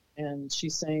 and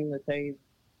she's saying that they,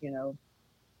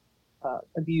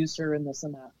 abused her and this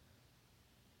and that.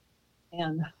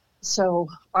 And so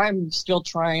I'm still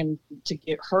trying to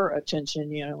get her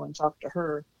attention, and talk to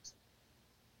her.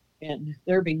 And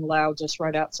they're being loud just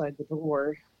right outside the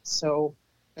door. So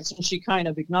that's when she kind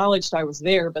of acknowledged I was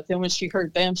there. But then when she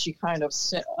heard them, she kind of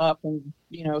sat up and,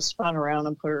 spun around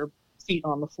and put her feet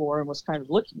on the floor and was kind of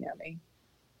looking at me.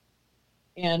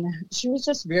 And she was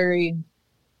just very,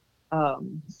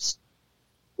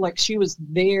 like she was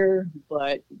there,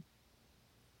 but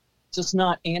just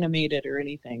not animated or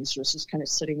anything. She was just kind of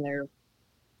sitting there,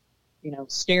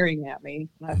 staring at me.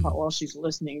 And I thought, well, she's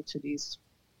listening to these,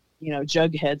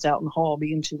 jugheads out in the hall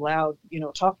being too loud,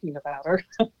 talking about her.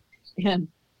 And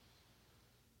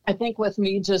I think with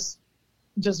me just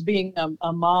being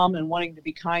a mom and wanting to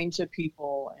be kind to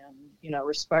people and,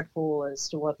 respectful as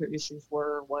to what their issues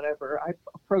were or whatever, I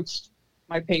approached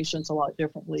my patients a lot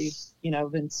differently,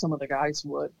 than some of the guys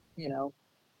would.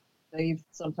 They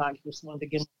sometimes just wanted to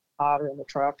get hotter in the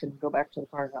truck and go back to the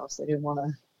firehouse. They didn't want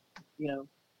to,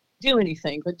 do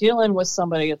anything. But dealing with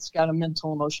somebody that's got a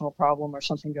mental, emotional problem or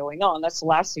something going on, that's the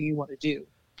last thing you want to do.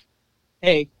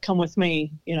 Hey, come with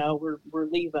me. We're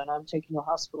leaving. I'm taking you to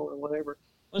the hospital or whatever.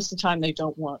 Most of the time they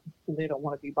don't want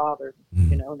to be bothered,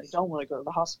 and they don't want to go to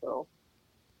the hospital.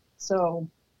 So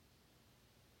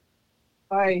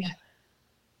I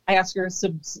asked her,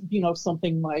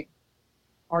 something like,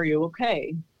 are you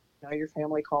okay? Your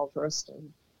family called for us to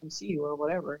come see you or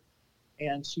whatever.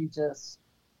 And she just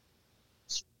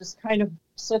kind of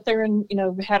sat there and,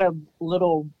 had a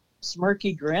little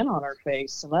smirky grin on her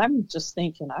face. And I'm just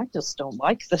thinking, I just don't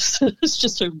like this. It's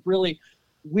just a really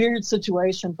weird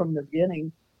situation from the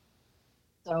beginning.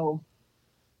 So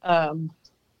the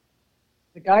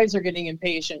guys are getting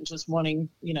impatient, just wanting,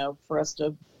 for us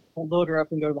to load her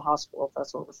up and go to the hospital if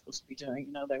that's what we're supposed to be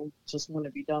doing. They just want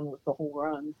to be done with the whole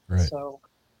run. Right. So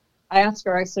I asked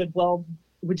her, I said, well,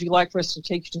 would you like for us to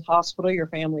take you to the hospital? Your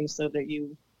family said that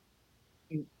you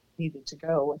needed to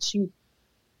go. And she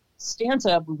stands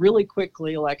up really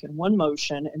quickly, like in one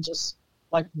motion, and just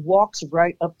like walks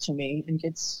right up to me and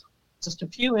gets just a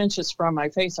few inches from my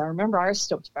face. I remember I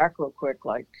stepped back real quick,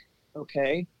 like,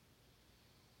 okay.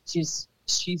 She's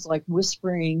like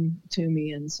whispering to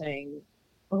me and saying,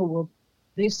 oh, well,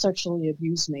 they sexually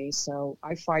abused me, so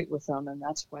I fight with them, and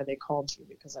that's why they called you,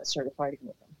 because I started fighting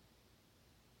with them.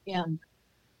 And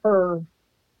her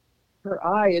her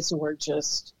eyes were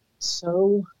just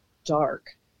so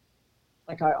dark.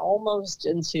 Like I almost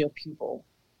didn't see a pupil,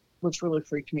 which really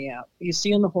freaked me out. You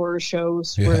see in the horror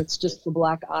shows where it's just the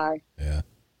black eye. Yeah.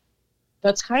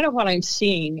 That's kind of what I'm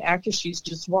seeing after she's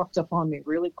just walked up on me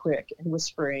really quick and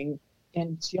whispering.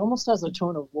 And she almost has a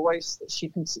tone of voice that she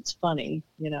thinks it's funny,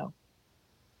 you know.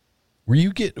 Were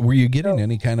you getting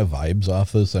any kind of vibes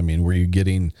off this? I mean, were you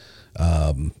getting,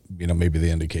 maybe the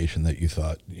indication that you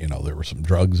thought, there were some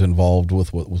drugs involved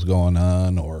with what was going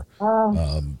on, or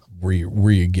were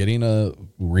you getting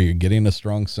a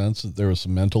strong sense that there was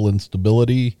some mental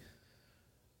instability,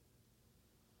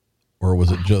 or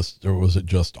was it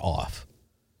just off?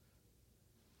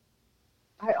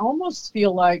 I almost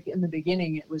feel like in the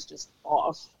beginning it was just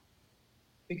off,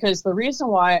 because the reason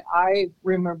why I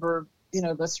remember,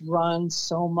 this run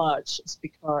so much is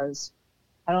because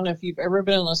I don't know if you've ever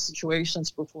been in those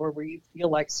situations before where you feel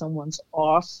like someone's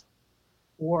off,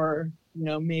 or,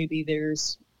 maybe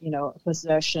there's, a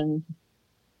possession,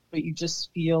 but you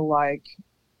just feel like,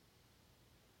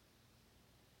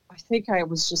 I think I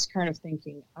was just kind of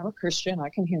thinking, I'm a Christian, I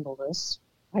can handle this.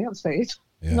 I have faith.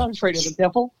 Yeah. I'm not afraid of the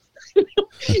devil.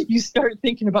 You start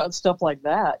thinking about stuff like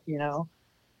that,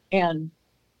 and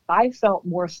I felt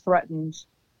more threatened.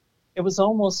 It was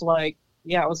almost like,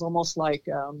 it was almost like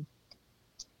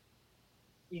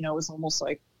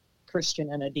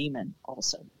Christian and a demon all of a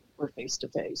sudden were face to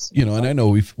face. And I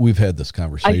know we've had this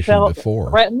conversation I felt before.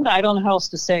 Threatened. I don't know how else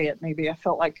to say it. Maybe I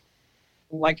felt like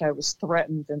I was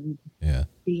threatened and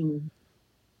being.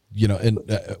 And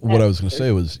what I was going to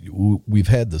say was we've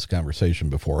had this conversation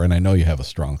before, and I know you have a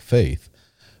strong faith,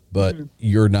 but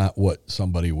you're not what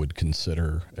somebody would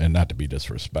consider, and not to be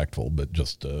disrespectful, but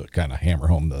just to kind of hammer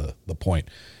home the point,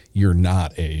 you're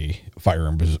not a fire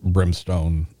and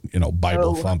brimstone,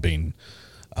 Bible thumping,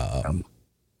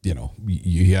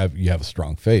 you have a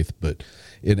strong faith, but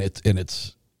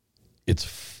it's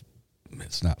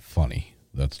not funny.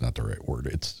 That's not the right word.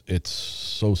 It's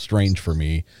so strange for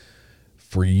me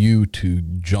for you to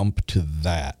jump to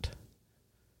that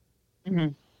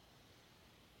in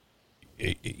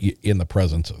the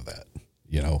presence of that.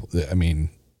 I mean,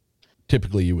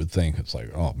 typically you would think it's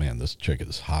like, oh man, this chick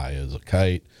is high as a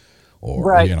kite, or,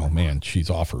 man, she's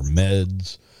off her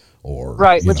meds, or,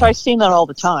 which I've seen that all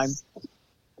the time.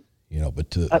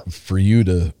 But for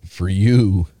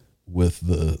you with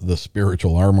the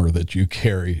spiritual armor that you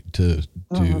carry to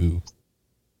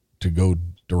go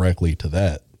directly to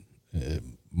that, it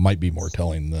might be more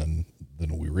telling than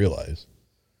we realize.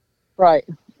 Right.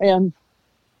 And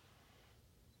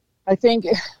I think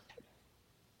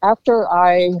after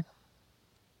I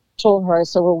told her, I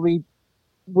said, well,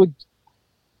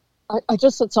 I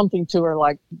just said something to her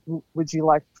like, would you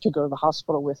like to go to the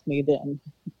hospital with me then?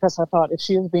 Because I thought if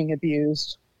she was being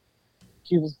abused,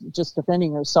 she was just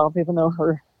defending herself, even though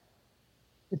her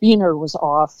demeanor was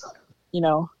off,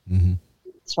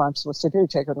 That's what I'm supposed to do,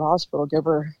 take her to the hospital, give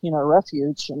her, a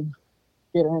refuge and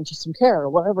get her into some care or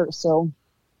whatever. So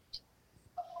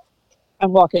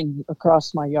I'm walking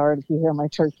across my yard. If you hear my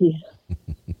turkey,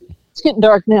 it's getting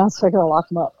dark now, so I gotta lock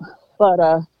them up. But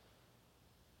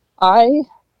I,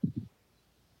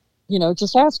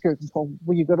 just asked her, well,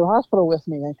 will you go to the hospital with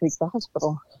me? I take the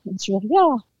hospital. And she went,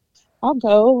 yeah, I'll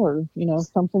go. Or,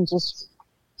 something just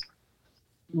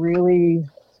really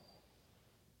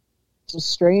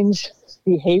just strange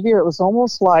behavior. It was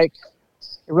almost like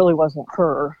it really wasn't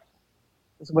her,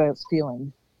 is the way I was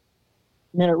feeling.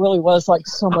 And it really was like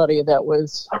somebody that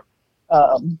was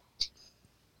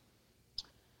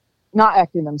not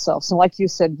acting themselves. And like you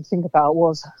said, you think about,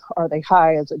 are they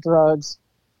high? Is it drugs?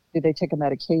 Do they take a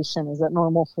medication? Is that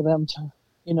normal for them to,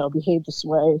 behave this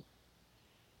way?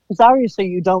 Because obviously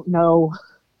you don't know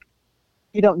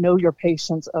your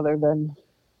patients other than,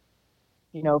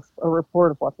 a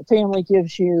report of what the family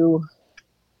gives you.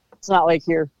 It's not like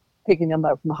you're picking them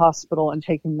up from the hospital and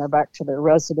taking them back to their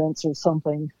residence or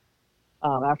something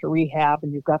after rehab,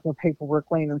 and you've got their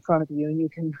paperwork laying in front of you and you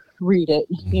can read it,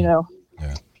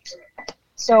 Yeah.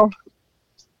 So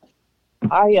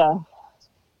I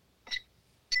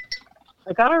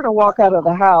got her to walk out of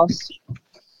the house.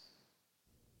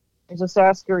 I just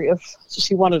asked her if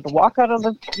she wanted to walk out of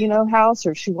the, house,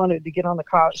 or if she wanted to get on the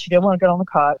cot. She didn't want to get on the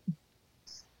cot.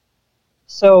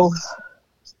 So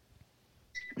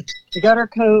she got her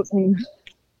coat, and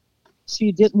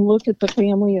she didn't look at the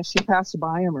family as she passed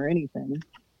by them or anything.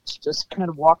 She just kind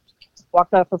of walked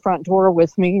out the front door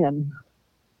with me and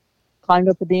climbed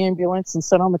up to the ambulance and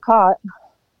sat on the cot.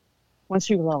 When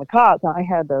she was on the cot, then I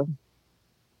had to,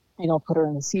 put her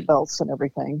in the seatbelts and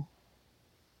everything.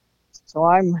 So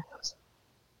I'm,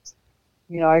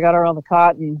 I got her on the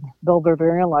cot and builded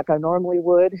her in like I normally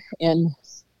would. And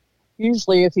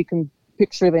usually if you can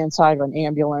picture the inside of an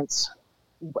ambulance,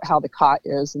 how the cot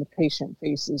is and the patient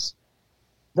faces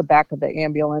the back of the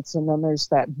ambulance, and then there's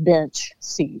that bench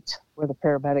seat where the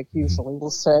paramedic usually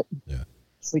will sit. Yeah.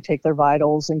 We take their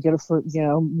vitals and get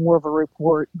more of a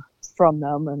report from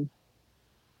them and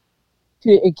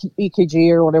EKG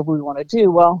or whatever we want to do.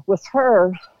 Well, with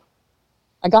her,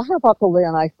 I got her buckled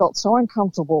in. I felt so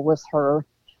uncomfortable with her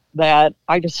that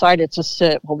I decided to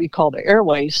sit what we call the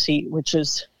airway seat, which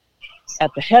is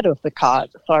at the head of the cot.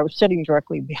 So I was sitting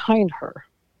directly behind her.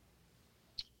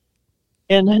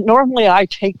 And normally I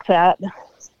take that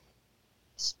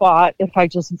spot if I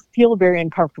just feel very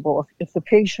uncomfortable. If the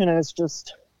patient is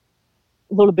just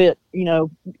a little bit,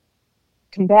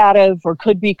 combative or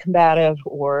could be combative,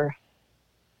 or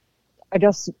I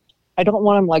don't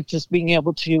want them like just being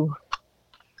able to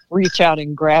reach out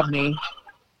and grab me.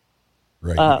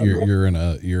 Right. You're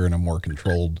in a more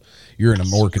controlling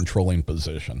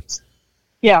position.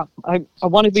 Yeah, I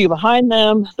want to be behind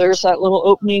them. There's that little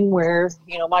opening where,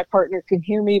 my partner can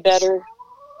hear me better.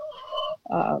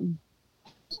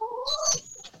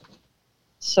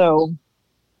 So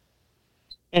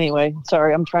anyway,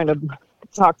 sorry, I'm trying to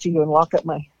talk to you and lock up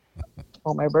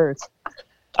all my birds.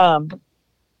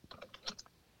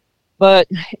 But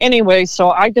anyway, so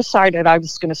I decided I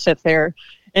was going to sit there,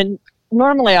 and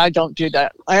normally I don't do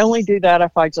that. I only do that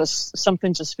if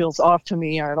something just feels off to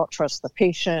me, or I don't trust the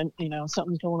patient,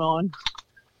 something's going on.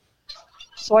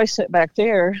 So I sit back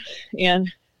there,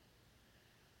 and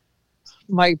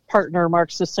my partner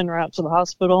marks to send her out to the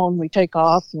hospital, and we take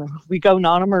off, and we go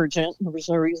non-emergent. There was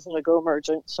no reason to go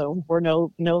emergent, so we're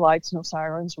no lights, no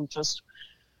sirens. We're just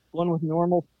going with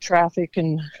normal traffic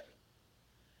and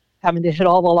having to hit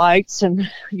all the lights and,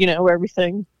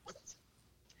 everything.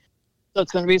 So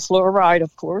it's going to be a slower ride,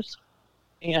 of course.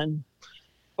 But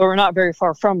we're not very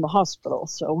far from the hospital.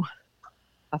 So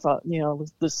I thought,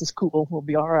 this is cool. We'll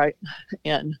be all right.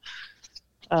 And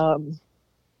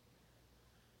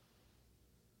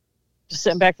just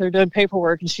sitting back there doing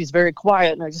paperwork, and she's very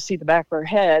quiet, and I just see the back of her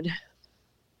head.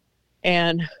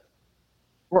 And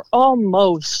we're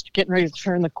almost getting ready to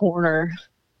turn the corner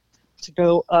to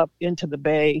go up into the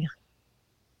bay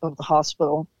of the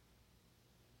hospital.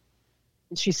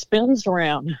 And she spins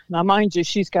around. Now, mind you,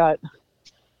 she's got a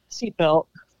seatbelt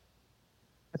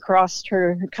across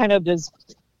her, kind of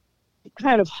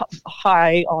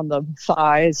high on the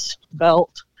thighs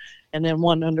belt, and then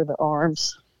one under the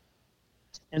arms,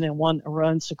 and then one that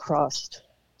runs across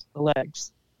the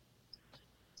legs.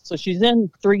 So she's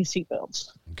in 3 seatbelts.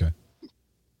 Okay.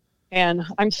 And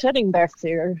I'm sitting back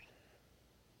there,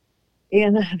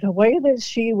 and the way that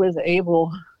she was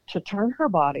able to turn her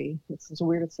body, this is the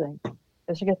weirdest thing.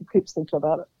 I should get the creeps thinking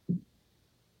about it.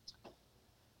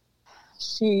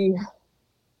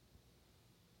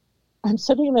 I'm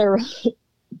sitting there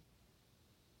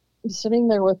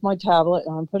with my tablet,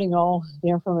 and I'm putting all the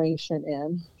information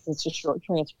in. It's a short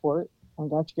transport. I'm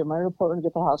going to get my report and get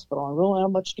to the hospital. I really don't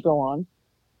have much to go on.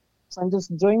 So I'm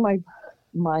just doing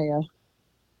my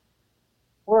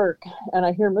work, and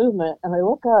I hear movement, and I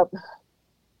look up,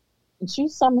 and she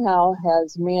somehow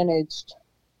has managed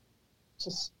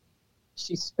to,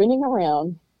 she's spinning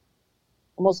around,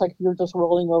 almost like you're just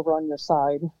rolling over on your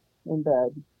side in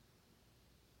bed.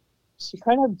 She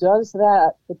kind of does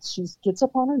that, but she gets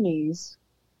up on her knees.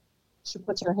 She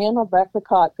puts her hand on the back of the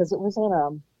cot, because it was in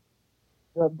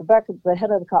the back of the head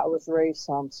of the cot was raised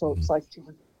some, so it's like she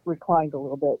reclined a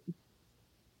little bit.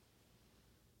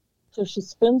 So she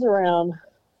spins around,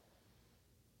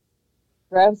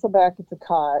 grabs the back of the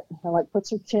cot, and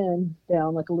puts her chin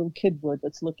down like a little kid would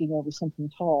that's looking over something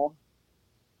tall,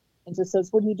 and just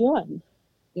says, "What are you doing?"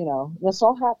 This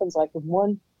all happens in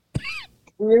one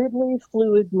weirdly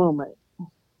fluid moment.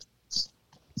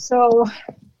 So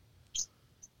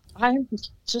I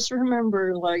just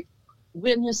remember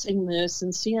witnessing this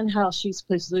and seeing how she's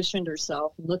positioned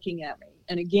herself and looking at me.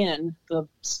 And again, the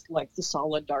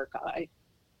solid dark eye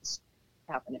is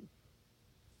happening.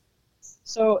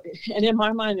 So, and in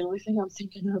my mind, the only thing I'm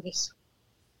thinking of is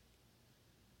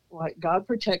God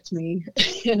protect me.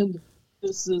 And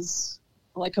this is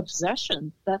like a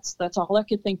possession. That's all I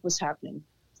could think was happening.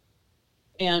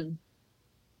 And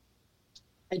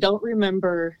I don't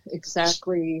remember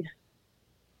exactly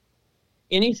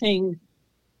anything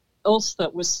else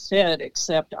that was said,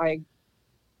 except I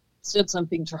said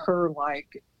something to her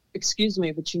like, "Excuse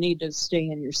me, but you need to stay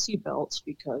in your seatbelts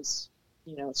because,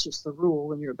 it's just the rule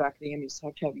when you're back of the ambulance,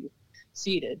 have to have you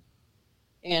seated."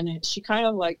 And she kind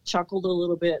of chuckled a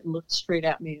little bit and looked straight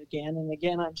at me again. And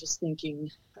again, I'm just thinking,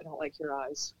 I don't like your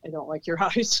eyes. I don't like your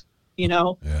eyes. you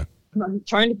know. Yeah. I'm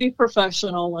trying to be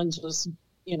professional and just,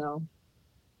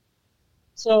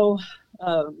 So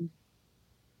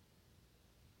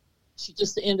she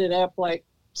just ended up like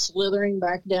slithering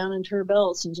back down into her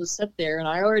belts and just sat there. And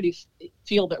I already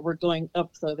feel that we're going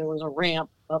up. There was a ramp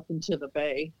up into the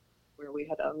bay where we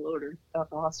had to unload her at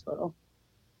the hospital.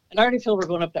 And I already feel we're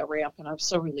going up that ramp, and I'm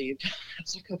so relieved. I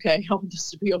was like, okay, I want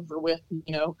this to be over with, I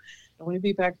don't want to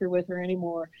be back here with her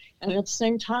anymore. And at the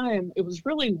same time, it was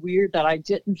really weird that I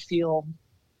didn't feel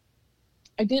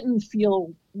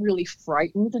really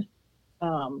frightened.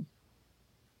 I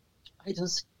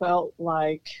just felt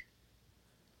like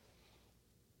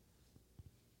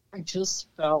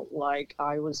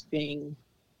I was being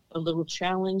a little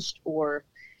challenged, or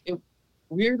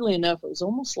weirdly enough, it was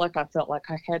almost like I felt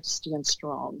like I had to stand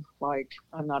strong. Like,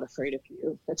 I'm not afraid of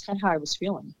you. That's kind of how I was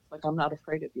feeling. Like, I'm not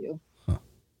afraid of you. Huh.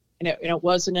 And it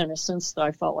wasn't in a sense that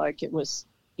I felt like it was,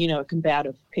 a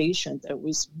combative patient that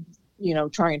was,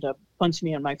 trying to punch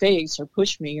me in my face or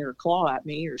push me or claw at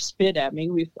me or spit at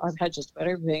me. I've had just about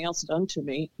everything else done to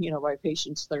me, by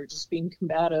patients that are just being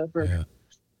combative or,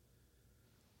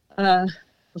 it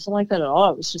wasn't like that at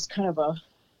all. It was just kind of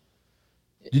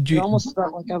it almost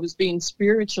felt like I was being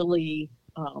spiritually,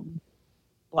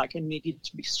 like I needed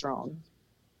to be strong.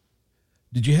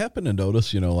 Did you happen to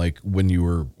notice, like when you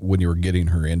were getting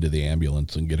her into the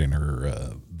ambulance and getting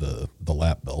her the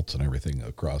lap belts and everything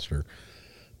across her?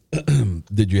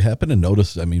 Did you happen to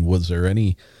notice? I mean, was there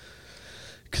any?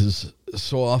 Because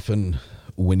so often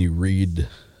when you read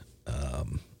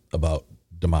about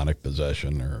demonic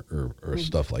possession or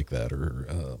stuff like that,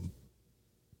 or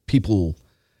people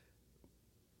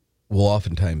will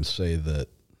oftentimes say that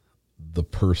the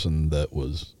person that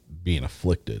was being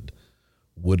afflicted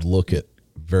would look at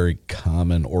very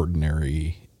common,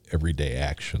 ordinary, everyday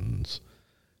actions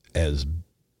as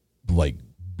like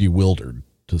bewildered.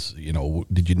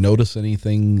 Did you notice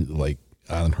anything like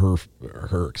on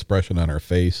her expression on her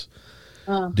face?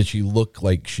 Did she look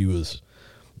like she was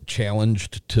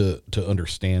challenged to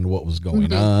understand what was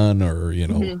going on, or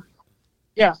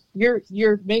Yeah,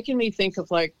 you're making me think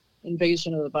of like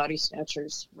Invasion of the Body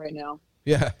Snatchers right now.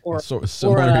 Yeah, or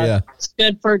similar. Yeah,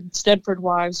 Stedford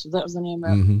Wives. That was the name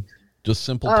of it. Just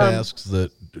simple tasks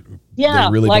that they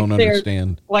really like don't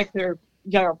understand. But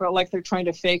like they're trying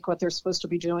to fake what they're supposed to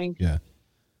be doing. Yeah.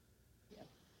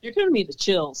 You're giving me the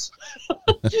chills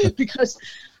because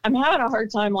I'm having a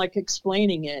hard time like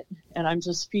explaining it, and I'm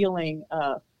just feeling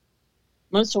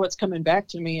most of what's coming back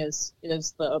to me is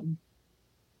the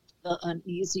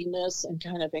uneasiness and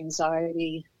kind of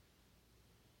anxiety.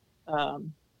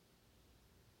 And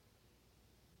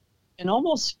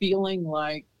almost feeling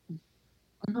like,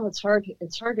 I don't know, it's hard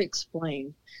to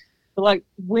explain, but like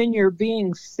when you're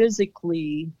being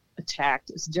physically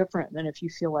attacked, it's different than if you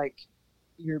feel like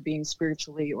you're being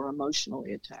spiritually or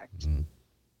emotionally attacked.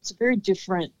 It's a very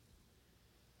different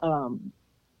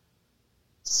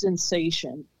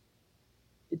sensation.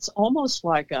 It's almost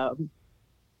like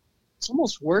it's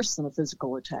almost worse than a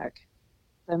physical attack,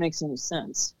 if that makes any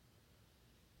sense.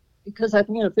 Because I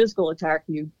think in a physical attack,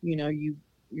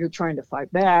 you're trying to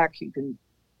fight back. You can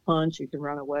punch. You can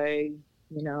run away.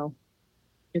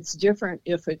 It's different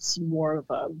if it's more of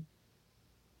a.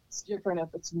 It's different if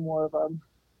it's more of a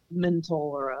mental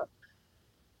or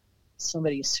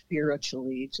somebody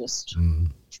spiritually just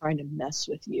trying to mess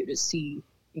with you to see,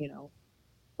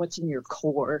 what's in your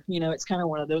core. It's kind of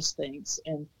one of those things,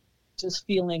 and just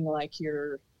feeling like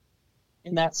you're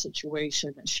in that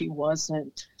situation. And she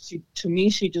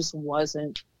just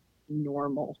wasn't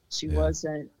normal. She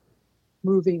wasn't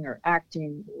moving or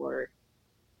acting or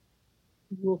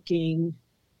looking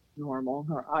normal.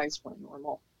 Her eyes weren't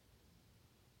normal.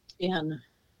 And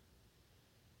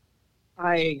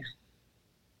I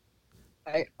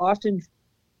often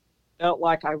felt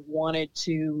like I wanted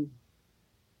to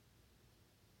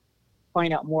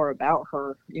find out more about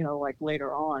her, like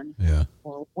later on. Yeah.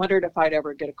 Or wondered if I'd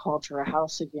ever get a call to her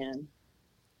house again.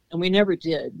 And we never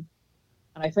did.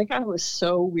 And I think I was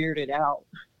so weirded out.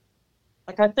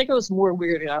 Like, I think I was more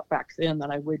weirded out back then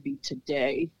than I would be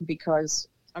today, because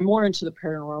I'm more into the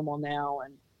paranormal now.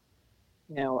 And,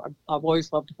 I've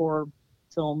always loved horror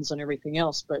films and everything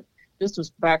else, but this was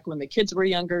back when the kids were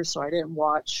younger, so I didn't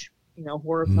watch,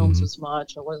 horror films as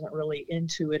much. I wasn't really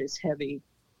into it as heavy.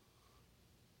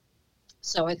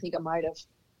 So I think it might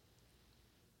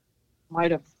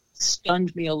have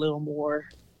stunned me a little more.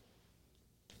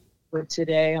 But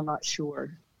today, I'm not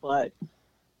sure. But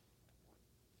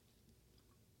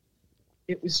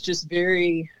it was just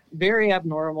very, very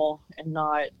abnormal and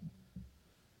not.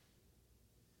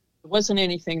 It wasn't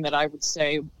anything that I would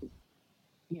say,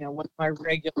 was my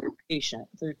regular patient.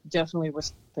 There definitely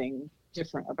was something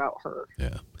different about her.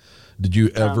 Yeah. Did you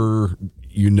ever,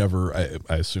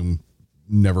 I assume,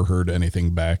 never heard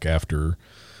anything back after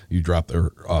you dropped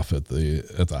her off at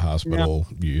the hospital?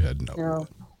 No. You had no.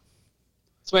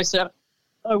 So I said,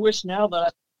 I wish now that I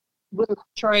would have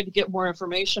tried to get more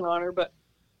information on her, but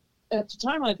at the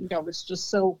time I think I was just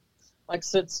so, like I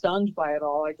said, stunned by it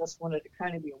all. I just wanted to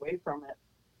kind of be away from it.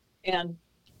 And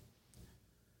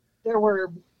there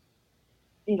were,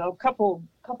 a couple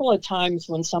of times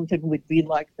when something would be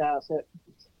like that,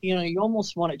 you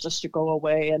almost want it just to go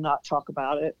away and not talk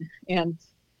about it. And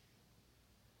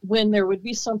when there would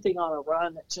be something on a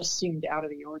run that just seemed out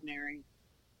of the ordinary,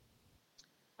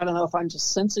 I don't know if I'm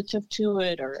just sensitive to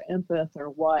it or empath or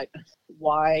what,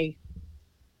 why,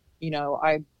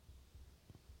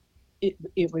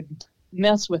 it would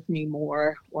mess with me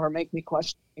more or make me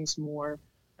question things more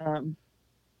than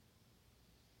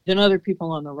other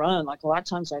people on the run. Like a lot of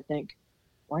times I think,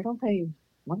 why don't they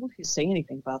say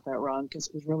anything about that run? Because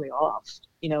it was really off.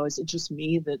 Is it just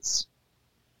me that's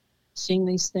seeing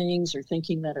these things or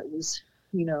thinking that it was,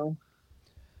 that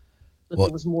there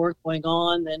was more going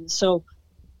on? And so,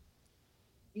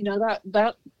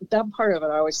 that part of it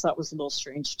I always thought was a little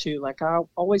strange too. Like I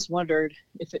always wondered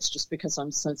if it's just because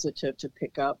I'm sensitive to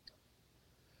pick up.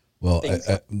 Well,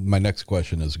 my next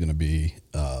question is going to be,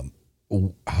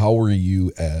 how are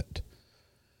you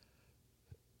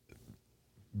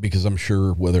because I'm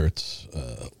sure whether it's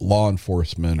law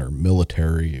enforcement or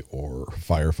military or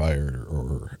firefighter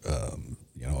or,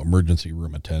 emergency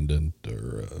room attendant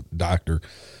or doctor,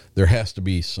 there has to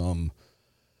be some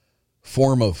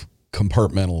form of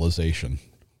compartmentalization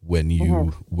when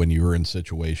you're in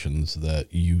situations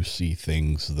that you see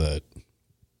things that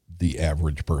the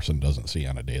average person doesn't see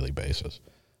on a daily basis.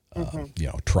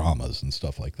 Traumas and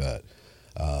stuff like that.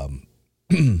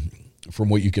 From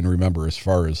what you can remember, as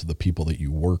far as the people that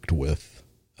you worked with,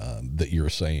 that you're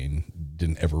saying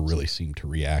didn't ever really seem to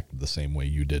react the same way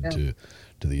you did to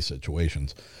these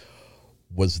situations,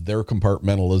 was their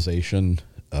compartmentalization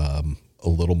a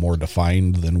little more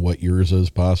defined than what yours is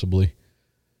possibly?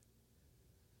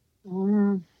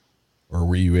 Or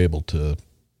were you able to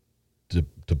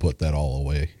put that all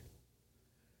away?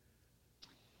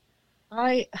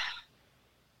 I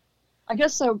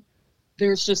guess so.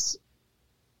 There's just,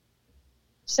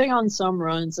 say on some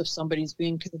runs, if somebody's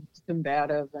being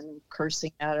combative and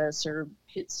cursing at us or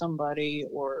hit somebody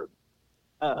or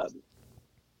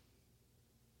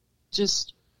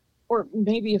or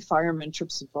maybe a fireman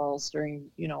trips and falls during,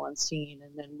 on scene,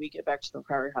 and then we get back to the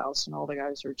firehouse and all the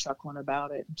guys are chuckling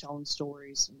about it and telling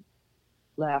stories and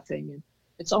laughing. And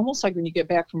it's almost like when you get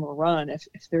back from a run, if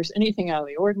there's anything out of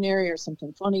the ordinary or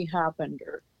something funny happened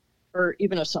or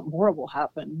even if something horrible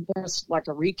happened, there's like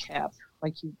a recap.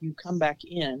 Like you come back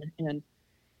in and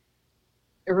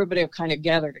everybody will kind of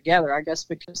gather together, I guess,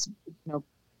 because,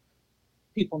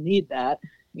 people need that.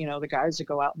 The guys that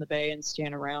go out in the bay and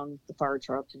stand around the fire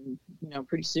truck and,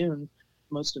 pretty soon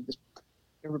most of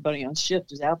everybody on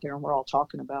shift is out there and we're all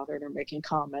talking about it or making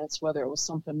comments, whether it was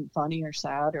something funny or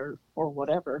sad or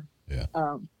whatever. Yeah.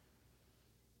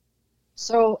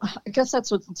 So I guess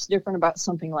that's what's different about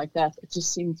something like that. It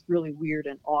just seems really weird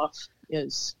and off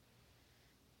is,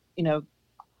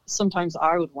 sometimes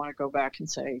I would want to go back and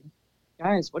say,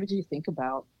 guys, what did you think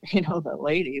about, that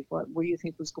lady? What do you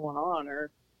think was going on? Or,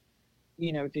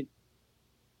 did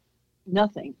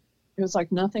nothing. It was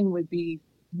like nothing would be,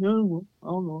 no,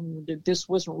 this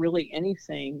wasn't really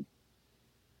anything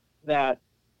that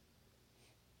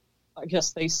I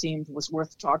guess they seemed was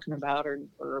worth talking about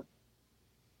or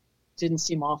didn't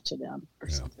seem off to them or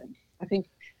something. I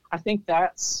think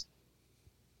that's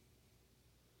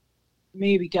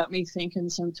maybe got me thinking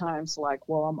sometimes like,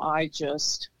 well, am I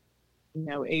just,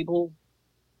 able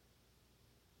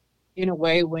in a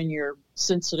way when you're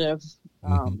sensitive,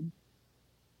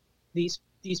 these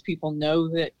people know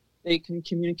that they can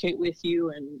communicate with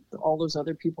you and all those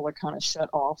other people are kind of shut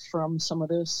off from some of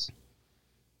this.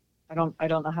 I don't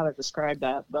know how to describe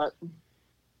that, but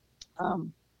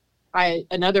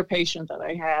another patient that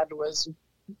I had was,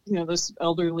 this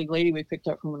elderly lady we picked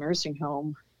up from a nursing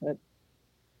home that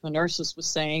the nurses was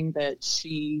saying that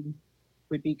she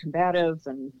would be combative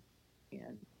and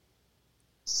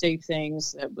say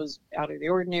things that was out of the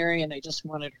ordinary, and they just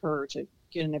wanted her to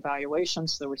get an evaluation,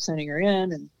 so they were sending her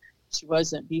in, and she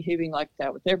wasn't behaving like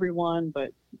that with everyone,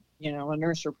 but, a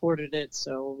nurse reported it,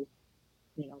 so,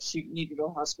 she needed to go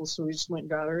to hospital, so we just went and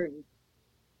got her and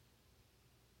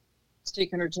was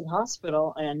taking her to the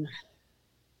hospital, and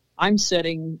I'm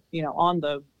sitting, on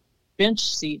the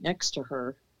bench seat next to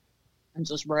her, and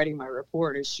just writing my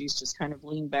report as she's just kind of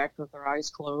leaned back with her eyes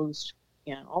closed.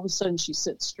 And all of a sudden she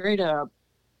sits straight up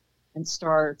and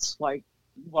starts like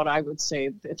what I would say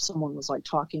if someone was like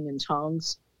talking in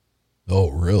tongues. Oh,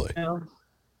 really? You know?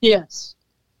 Yes.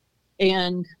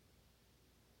 And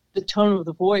the tone of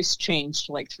the voice changed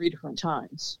like 3 different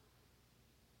times.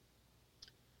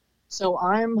 So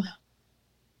I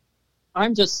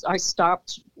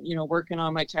stopped, working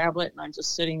on my tablet, and I'm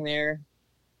just sitting there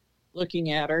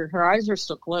looking at her. Her eyes are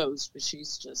still closed, but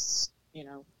she's just,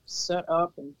 set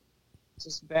up and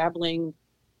just babbling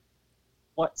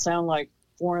what sound like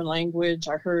foreign language.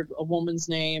 I heard a woman's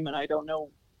name, and I don't know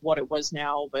what it was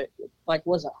now, but like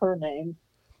wasn't her name.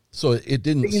 So it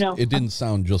didn't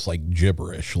sound just like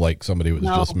gibberish, like somebody was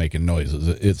just making noises.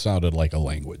 It sounded like a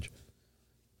language.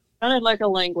 Sounded like a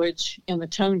language, and the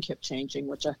tone kept changing,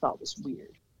 which I thought was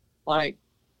weird. Like,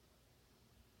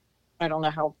 I don't know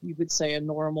how you would say a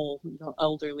normal,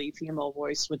 elderly female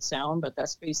voice would sound, but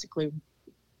that's basically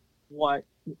what,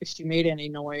 if she made any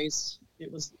noise,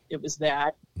 it was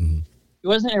that. Mm-hmm. It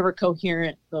wasn't ever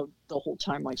coherent the whole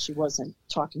time, like she wasn't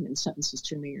talking in sentences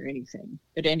to me or anything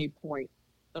at any point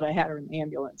that I had her in the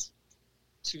ambulance.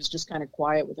 She was just kind of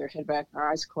quiet with her head back and her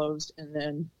eyes closed, and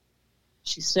then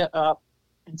she sat up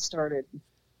and started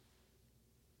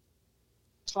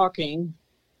talking,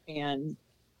 and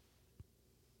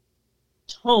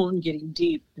tone getting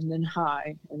deep and then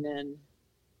high and then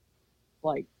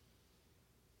like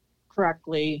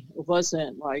crackly. It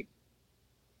wasn't like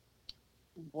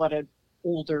what an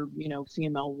older,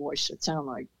 female voice should sound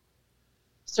like.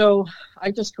 So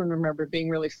I just can remember being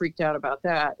really freaked out about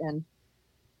that. And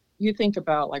you think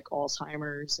about like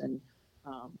Alzheimer's and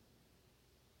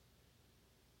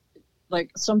like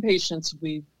some patients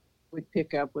we would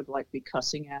pick up would like be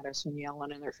cussing at us and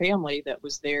yelling, and their family that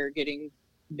was there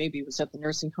maybe was at the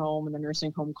nursing home, and the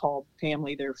nursing home called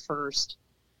family there first.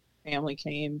 Family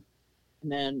came, and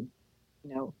then,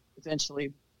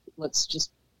 eventually let's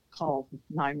just call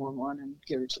 911 and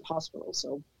get her to the hospital.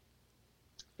 So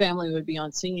family would be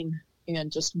on scene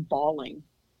and just bawling.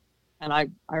 And I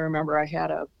remember I had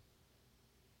a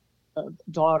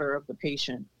daughter of the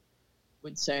patient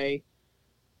would say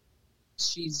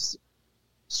she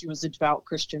was a devout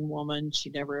Christian woman. She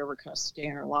never ever cussed a day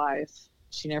in her life.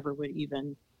 She never would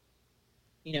even,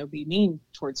 be mean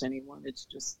towards anyone. It's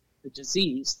just the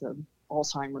disease, the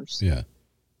Alzheimer's. Yeah.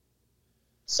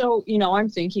 So, I'm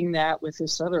thinking that with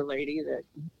this other lady that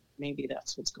maybe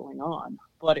that's what's going on.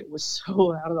 But it was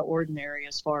so out of the ordinary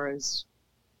as far as,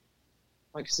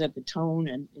 like I said, the tone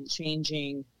and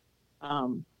changing.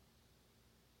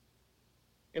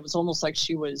 It was almost like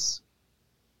she was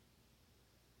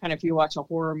kind of, if you watch a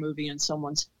horror movie and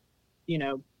someone's,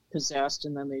 possessed,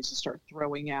 and then they just start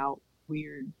throwing out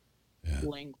weird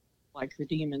language, like the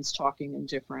demons talking in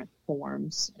different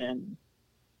forms. And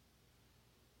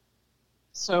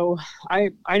so I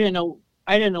didn't know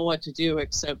what to do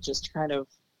except just kind of,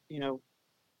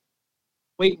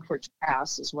 waiting for it to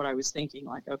pass is what I was thinking.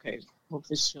 Like, okay,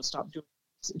 hopefully she's gonna stop doing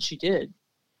this. And she did.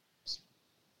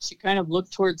 She kind of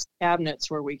looked towards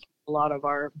cabinets where we keep a lot of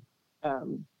our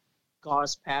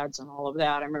gauze pads and all of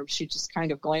that. I remember she just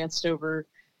kind of glanced over.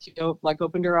 She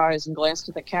opened her eyes and glanced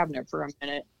at the cabinet for a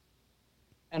minute.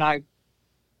 And I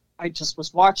just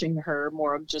was watching her,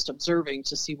 more of just observing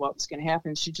to see what was going to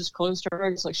happen. She just closed her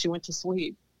eyes like she went to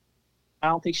sleep. I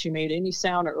don't think she made any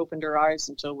sound or opened her eyes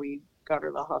until we got her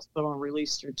to the hospital and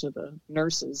released her to the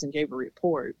nurses and gave a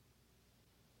report.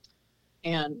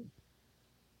 And,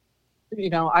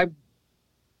 I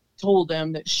told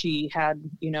them that she had,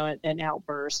 an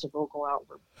outburst, a vocal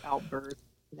outburst.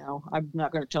 I'm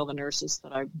not going to tell the nurses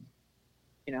that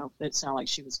that sounded like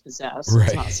she was possessed. Right.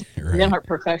 It's not something in our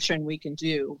profession we can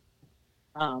do.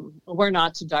 We're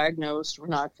not to diagnose. We're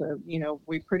not to,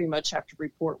 we pretty much have to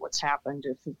report what's happened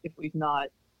if we've not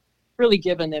really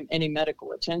given them any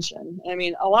medical attention. I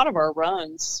mean, a lot of our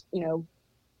runs,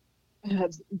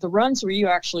 have the runs where you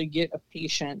actually get a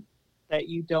patient that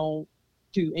you don't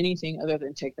do anything other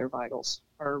than take their vitals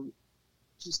are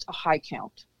just a high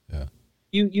count. Yeah.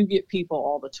 You get people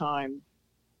all the time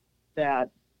that,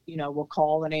 will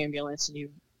call an ambulance, and you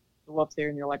go up there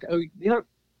and you're like, oh,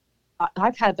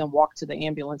 I've had them walk to the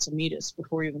ambulance and meet us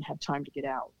before we even have time to get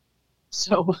out.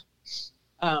 So,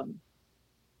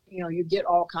 you get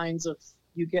all kinds of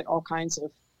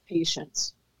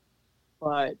patients,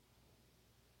 but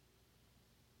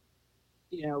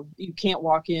you can't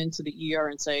walk into the ER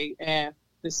and say,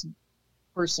 this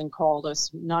person called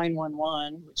us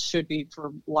 911, which should be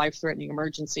for life-threatening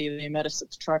emergency. They met us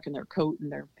at the truck in their coat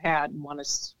and their pad and wanted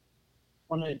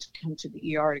to come to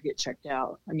the ER to get checked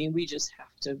out. I mean, we just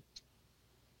have to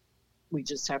we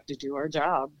just have to do our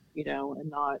job, and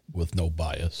not with no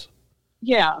bias.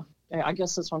 Yeah, I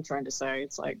guess that's what I'm trying to say.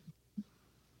 It's like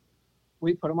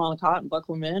we put them on the cot and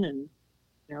buckle them in, and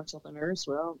tell the nurse,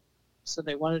 well, so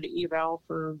they wanted to eval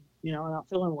for not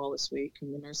feeling well this week,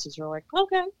 and the nurses are like,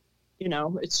 okay,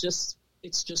 it's just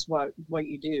what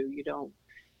you do. You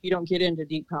don't get into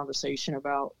deep conversation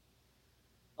about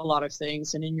a lot of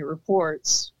things, and in your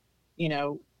reports,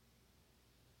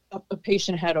 a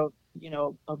patient had a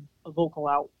vocal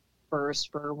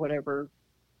outburst for whatever,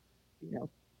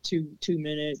 2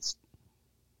 minutes,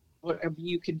 whatever.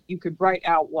 You could write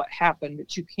out what happened,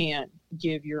 but you can't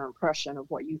give your impression of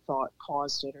what you thought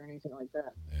caused it or anything like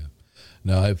that. Yeah.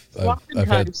 No,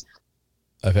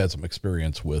 I've had some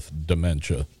experience with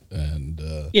dementia, and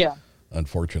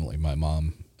unfortunately my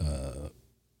mom,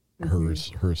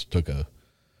 hers took a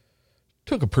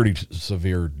pretty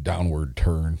severe downward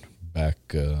turn back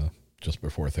just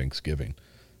before Thanksgiving,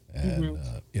 and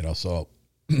so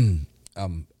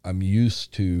I'm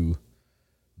used to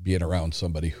being around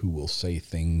somebody who will say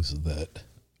things that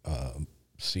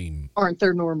aren't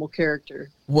their normal character.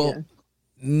 Well,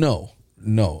 no.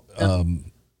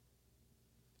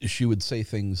 She would say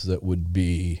things that would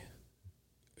be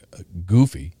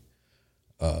goofy.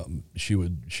 She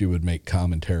would make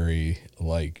commentary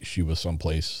like she was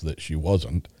someplace that she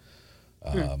wasn't.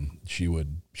 She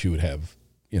would have,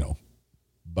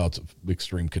 bouts of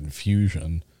extreme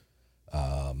confusion.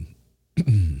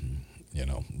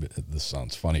 This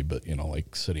sounds funny, but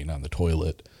like sitting on the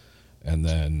toilet and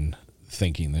then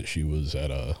thinking that she was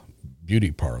at a beauty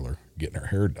parlor getting her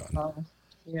hair done.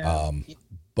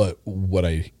 But what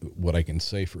I can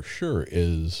say for sure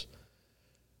is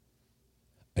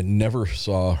I never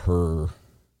saw her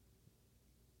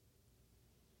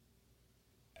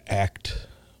act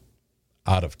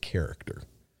out of character.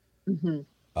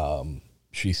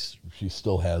 She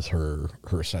still has her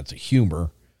sense of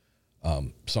humor,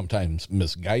 sometimes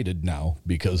misguided now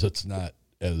because it's not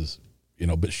as,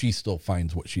 but she still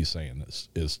finds what she's saying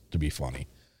is to be funny.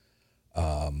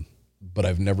 But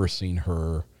I've never seen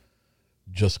her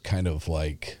just kind of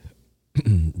like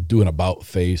do an about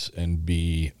face and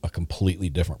be a completely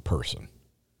different person.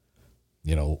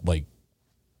 Like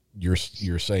you're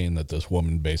saying that this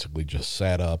woman basically just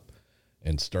sat up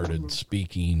and started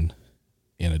speaking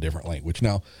in a different language.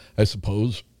 Now, I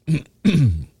suppose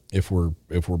if we're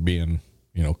being,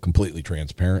 completely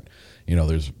transparent,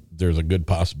 there's a good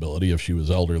possibility if she was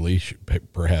elderly,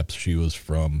 perhaps she was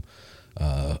from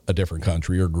a different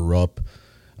country or grew up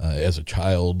as a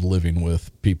child living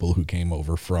with people who came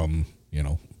over from,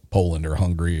 Poland or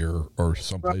Hungary or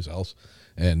someplace else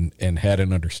and had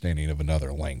an understanding of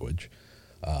another language.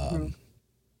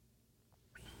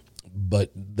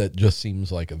 But that just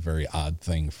seems like a very odd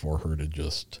thing for her to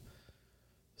just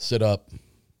sit up,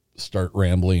 start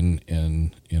rambling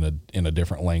in a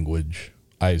different language,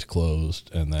 eyes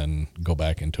closed, and then go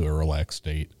back into a relaxed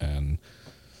state. And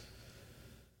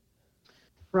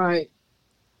right.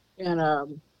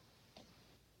 And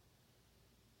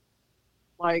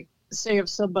like say if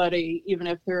somebody, even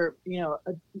if they're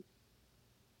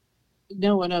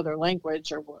know another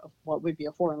language or what would be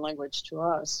a foreign language to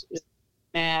us, is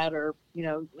mad, or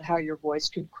how your voice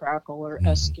could crackle or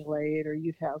escalate, or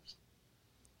you'd have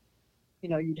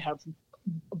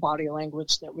body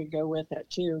language that would go with it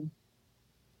too.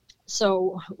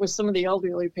 So with some of the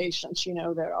elderly patients,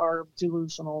 that are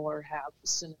delusional or have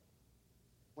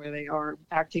where they are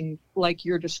acting like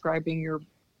you're describing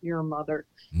your mother,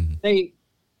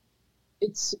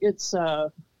 it's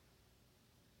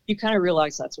you kind of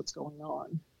realize that's what's going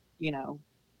on.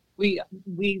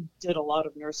 We did a lot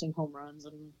of nursing home runs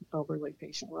and elderly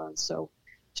patient runs, so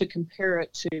to compare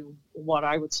it to what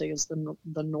I would say is the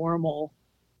normal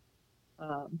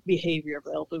behavior of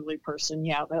an elderly person,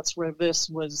 that's where this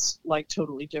was like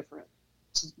totally different.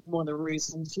 It's one of the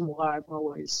reasons why I've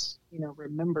always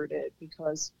remembered it,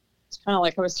 because it's kind of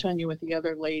like I was telling you with the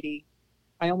other lady.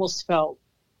 I almost felt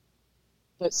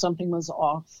that something was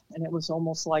off, and it was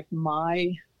almost like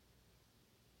my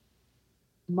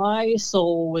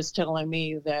soul was telling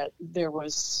me that there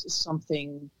was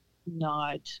something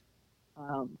not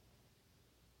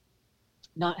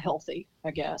healthy,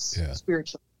 I guess,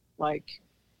 spiritually. Like,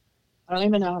 I don't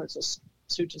even know how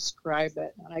to describe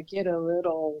it. And I get a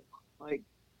little, like,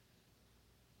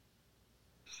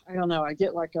 I don't know, I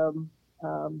get like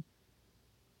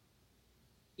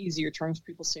easier terms.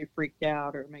 People say freaked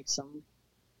out or make some.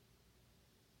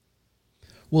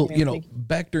 Well,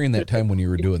 back during that time when you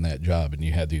were doing that job and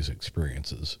you had these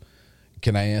experiences,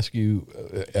 can I ask you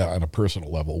on a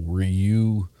personal level, were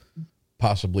you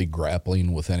possibly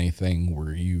grappling with anything?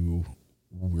 Were you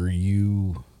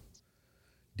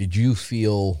did you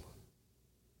feel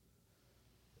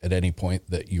at any point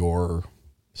that your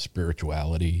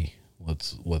spirituality,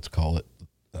 let's call it,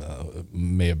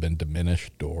 may have been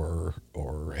diminished or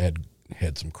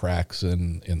had some cracks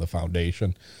in the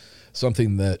foundation?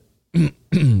 Something that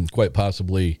quite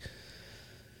possibly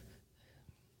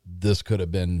this could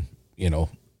have been,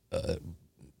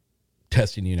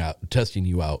 testing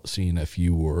you out, seeing if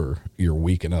you're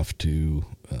weak enough to,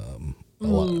 I'm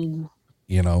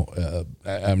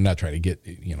not trying to get,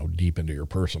 deep into your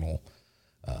personal,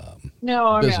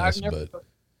 business, but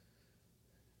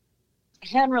I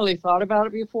hadn't really thought about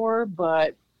it before,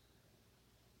 but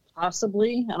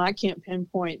possibly, and I can't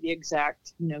pinpoint the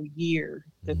exact, year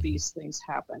that these things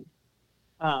happened.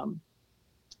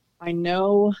 I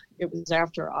know it was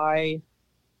after I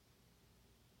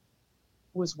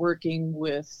was working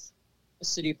with a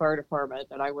city fire department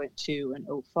that I went to in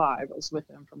 2005. I was with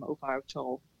them from 2005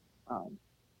 till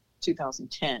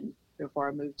 2010 before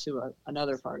I moved to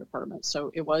another fire department.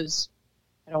 So it was,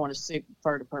 I don't want to say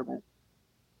fire department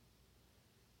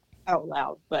out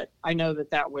loud, but I know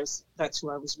that's who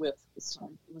I was with this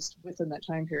time. It was within that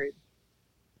time period.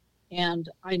 And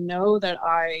I know that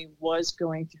I was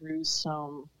going through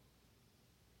some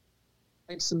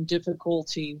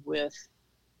difficulty with,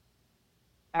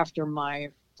 after my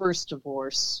first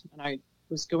divorce, and I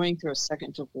was going through a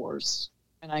second divorce,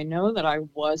 and I know that I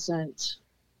wasn't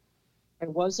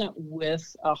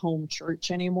with a home church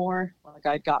anymore. Like,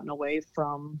 I'd gotten away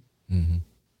from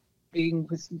being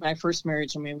with my first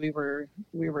marriage. I mean, we were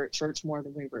at church more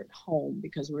than we were at home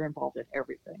because we were involved in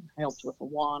everything. I helped with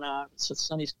Awana, so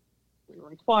Sunday school, we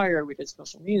were in choir, we did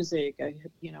special music. I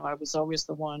was always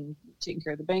the one taking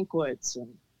care of the banquets,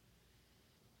 and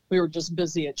we were just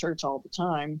busy at church all the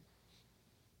time.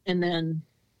 And then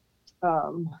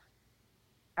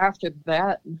after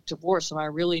that divorce, and I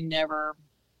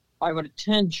would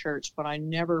attend church, but I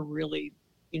never really,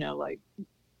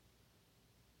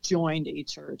 joined a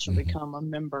church or become a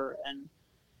member, and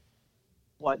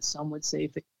what some would say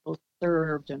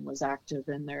served and was active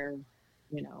in their,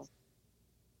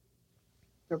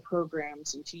 their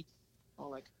programs and teaching,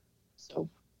 all that. So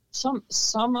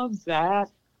some of that,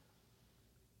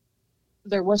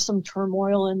 there was some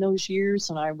turmoil in those years,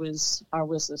 and I was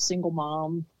a single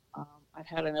mom. I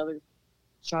had another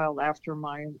child after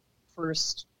my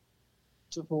first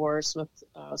divorce with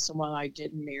someone I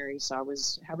didn't marry, so I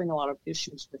was having a lot of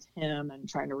issues with him and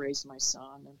trying to raise my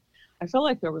son. And I felt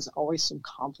like there was always some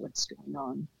conflicts going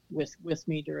on with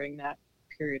me during that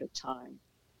period of time.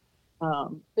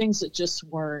 Things that just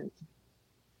weren't.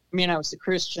 I mean, I was a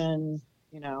Christian,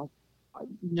 no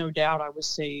doubt I was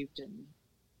saved, and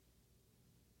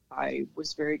I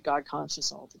was very God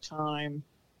conscious all the time.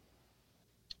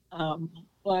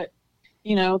 But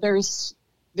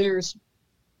there's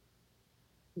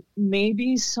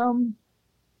maybe some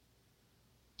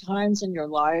times in your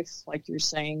life, like you're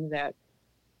saying, that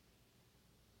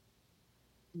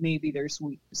maybe there's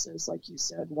weaknesses, like you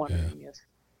said, wondering if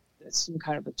it's some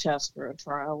kind of a test or a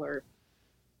trial,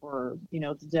 or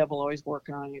the devil always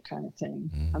working on you kind of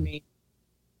thing. I mean,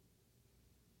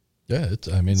 it's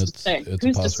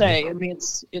who's to say? I mean,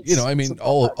 it's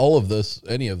all of this,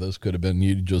 any of this could have been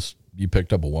you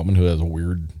picked up a woman who had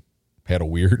a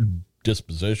weird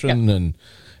disposition, and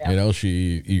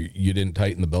you didn't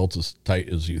tighten the belts as tight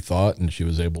as you thought, and she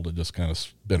was able to just kind of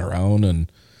spin around,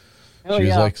 and she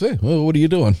was like, "Say, well, what are you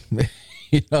doing?"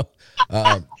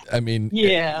 I mean,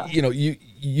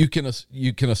 you can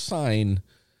assign,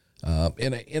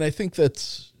 and I think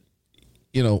that's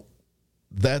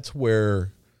that's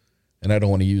where, and I don't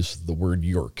want to use the word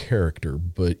your character,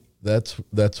 but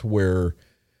that's where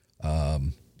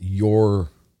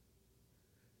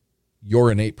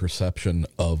your innate perception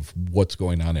of what's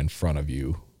going on in front of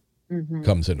you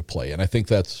comes into play. And I think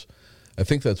that's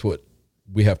what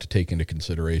we have to take into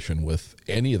consideration with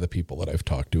any of the people that I've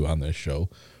talked to on this show,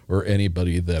 or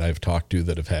anybody that I've talked to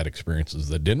that have had experiences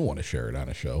that didn't want to share it on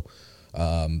a show.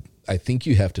 I think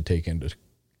you have to take into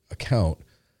account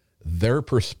their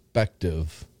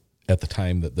perspective at the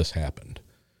time that this happened,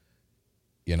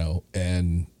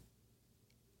 and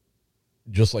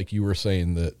just like you were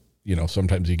saying that,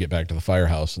 sometimes you get back to the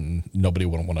firehouse and nobody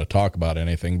would want to talk about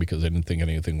anything because they didn't think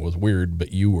anything was weird,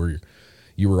 but you were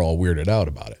all weirded out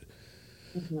about it.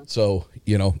 So,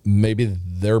 maybe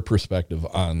their perspective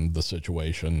on the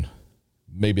situation,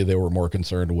 maybe they were more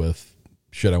concerned with,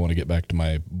 shit, I want to get back to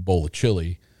my bowl of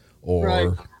chili,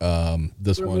 or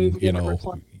this one,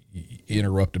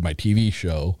 interrupted my TV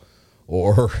show,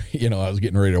 or, I was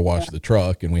getting ready to wash the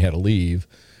truck and we had to leave,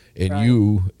 and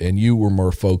you were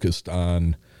more focused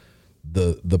on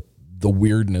the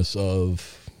weirdness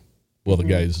of Well, the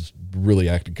guys really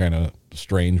acted kind of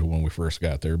strange when we first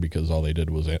got there because all they did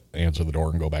was answer the door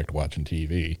and go back to watching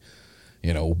TV.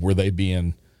 You know, were they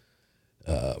being,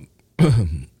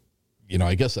 you know,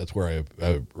 I guess that's where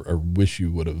I wish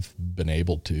you would have been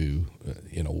able to,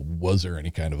 you know, was there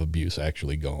any kind of abuse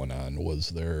actually going on? Was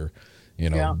there, you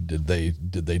know, did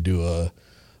they do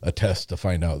a test to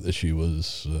find out that she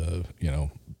was, you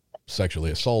know, sexually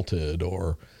assaulted,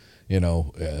 or, you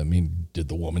know, I mean, did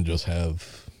the woman just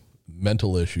have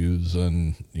mental issues?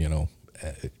 And, you know,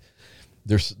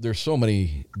 there's so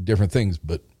many different things,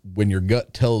 but when your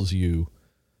gut tells you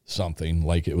something,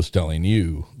 like it was telling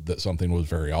you that something was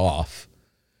very off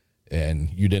and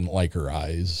you didn't like her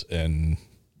eyes and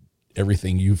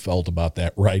everything you felt about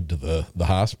that ride to the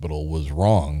hospital was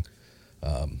wrong,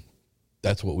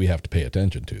 that's what we have to pay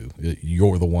attention to.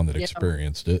 You're the one that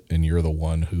experienced it, and you're the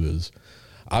one who is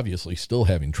obviously still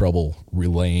having trouble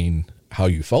relaying how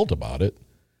you felt about it.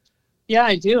 Yeah,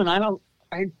 I do. And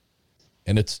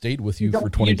and it stayed with you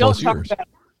for 20 plus years.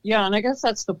 Yeah. And I guess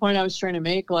that's the point I was trying to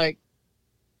make. Like,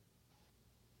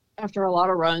 after a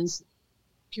lot of runs,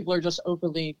 people are just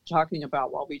openly talking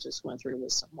about what we just went through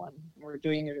with someone. We're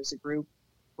doing it as a group,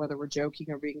 whether we're joking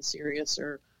or being serious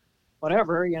or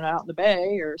whatever, you know, out in the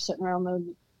bay or sitting around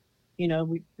the, you know,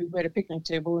 we had a picnic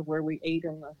table where we ate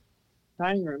in the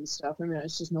dining room and stuff. I mean,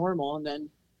 it's just normal. And then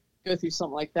go through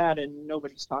something like that and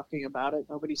nobody's talking about it.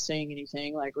 Nobody's saying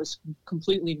anything. Like, it was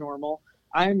completely normal.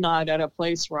 I'm not at a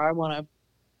place where I want to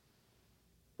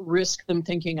risk them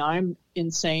thinking I'm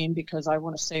insane because I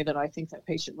want to say that I think that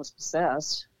patient was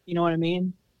possessed. You know what I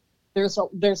mean? There's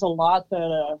a lot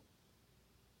of,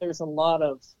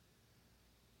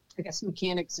 I guess,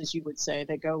 mechanics, as you would say,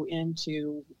 that go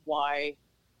into why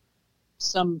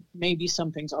maybe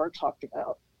some things are talked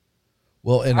about.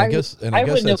 Well, and I guess I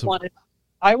wouldn't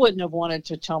have wanted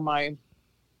to tell my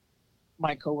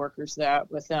coworkers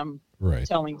that, with them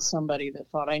telling somebody that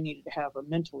thought I needed to have a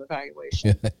mental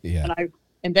evaluation. Yeah.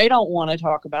 And they don't want to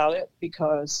talk about it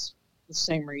because the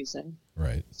same reason.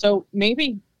 Right. So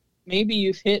maybe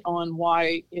you've hit on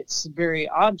why it's very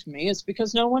odd to me. It's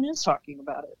because no one is talking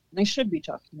about it. They should be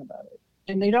talking about it,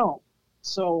 and they don't.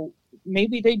 So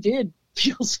maybe they did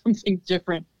feel something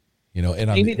different. You know, and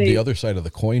on the other side of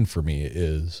the coin for me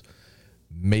is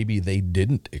maybe they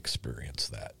didn't experience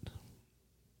that.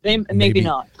 Maybe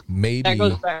not. Maybe that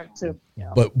goes back to.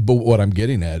 Yeah. But what I'm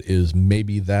getting at is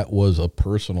maybe that was a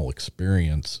personal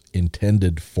experience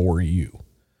intended for you.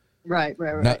 Right.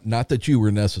 Not that you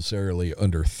were necessarily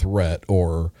under threat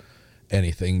or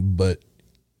anything, but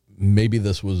maybe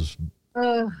this was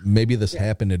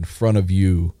happened in front of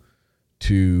you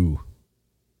to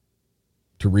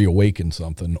reawaken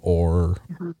something, or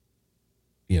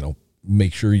you know,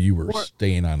 make sure you were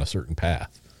staying on a certain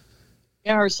path.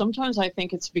 Yeah, or sometimes I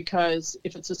think it's because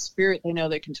if it's a spirit, they know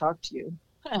they can talk to you.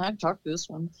 I've talked to this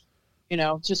one. You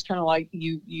know, just kind of like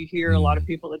you hear a lot of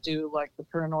people that do like the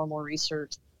paranormal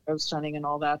research, ghost hunting and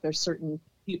all that. There's certain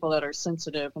people that are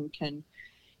sensitive and can,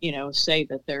 you know, say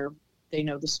that they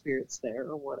know the spirit's there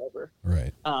or whatever.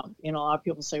 Right. You know, a lot of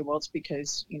people say, well, it's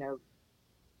because, you know,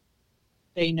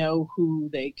 they know who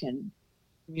they can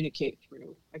communicate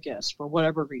through, I guess, for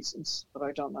whatever reasons, but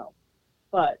I don't know.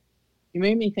 But you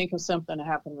made me think of something that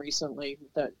happened recently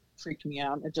that freaked me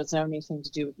out. It doesn't have anything to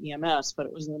do with EMS, but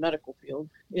it was in the medical field.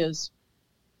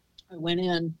 I went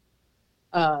in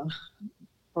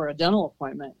for a dental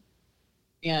appointment,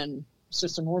 and it's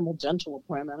just a normal dental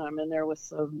appointment. I'm in there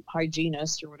with a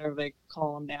hygienist or whatever they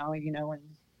call them now, you know, and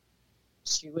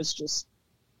she was just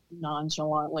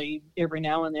nonchalantly every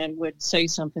now and then would say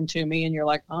something to me, and you're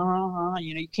like, you know,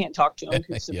 you can't talk to them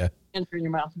because it's entering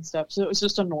your mouth and stuff. So it was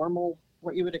just a normal,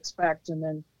 what you would expect. And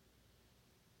then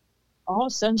all of a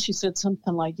sudden she said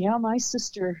something like, yeah, my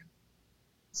sister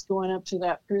is going up to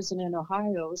that prison in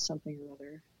Ohio, something or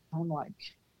other. I'm like,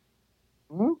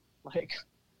 like,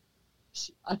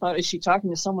 I thought, is she talking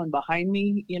to someone behind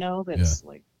me, you know, that's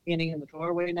like standing in the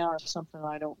doorway now or something?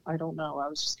 I don't know. I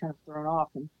was just kind of thrown off.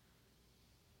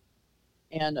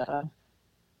 And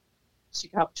she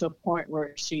got to a point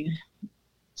where she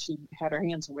had her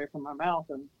hands away from my mouth,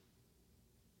 and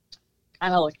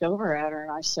kind of looked over at her,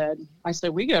 and I said,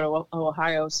 we go to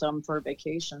Ohio some for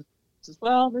vacation. She says,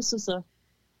 well, this is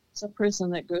it's a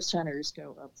prison that ghost hunters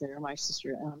go up there. My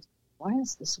sister, why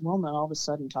is this woman all of a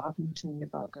sudden talking to me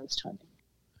about ghost hunting?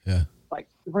 Yeah. Like,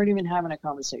 we weren't even having a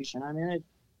conversation. I'm in a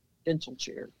dental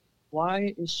chair.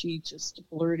 Why is she just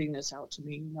blurting this out to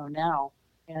me, you know, now?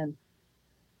 And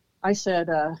I said,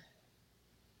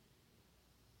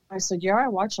 I said, yeah, I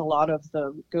watch a lot of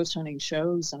the ghost hunting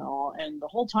shows and all. And the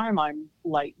whole time I'm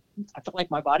like, I felt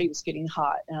like my body was getting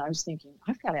hot. And I was thinking,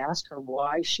 I've got to ask her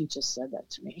why she just said that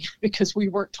to me, because we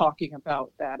weren't talking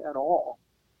about that at all.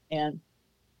 And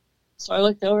so I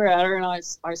looked over at her and I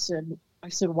said,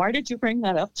 why did you bring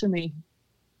that up to me?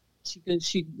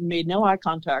 She made no eye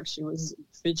contact. She was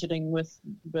fidgeting with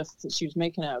she was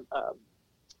making a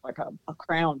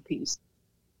crown piece.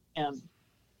 And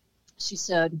she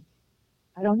said,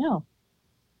 I don't know.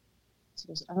 She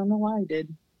goes, I don't know why I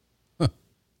did. Huh.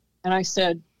 And I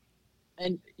said,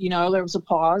 and, there was a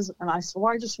pause. And I said,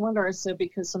 well, I just wonder. I said,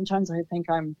 because sometimes I think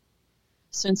I'm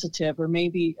sensitive, or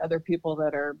maybe other people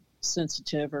that are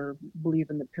sensitive or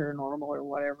believe in the paranormal or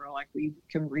whatever, like we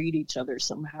can read each other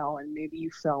somehow. And maybe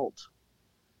you felt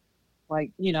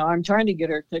like, I'm trying to get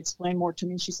her to explain more to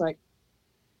me. She says,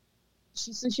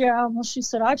 yeah, well, she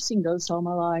said, I've seen ghosts all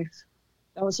my life.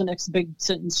 That was the next big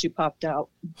sentence she popped out.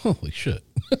 Holy shit.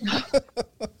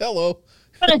 Hello.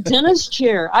 But a dentist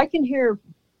chair. I can hear,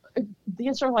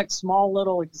 these are like small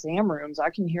little exam rooms. I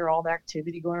can hear all the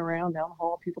activity going around down the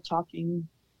hall, people talking,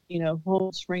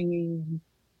 phones ringing,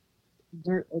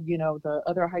 the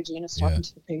other hygienist talking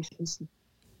to the patients.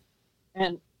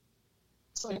 And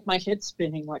it's like my head's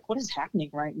spinning, like, what is happening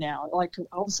right now? Like,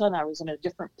 all of a sudden I was in a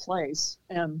different place.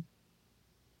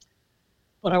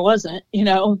 But I wasn't,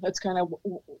 that's kind of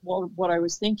what I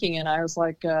was thinking. And I was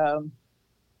like,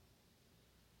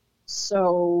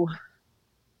 so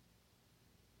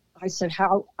I said,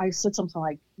 I said something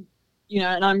like,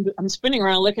 and I'm spinning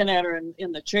around looking at her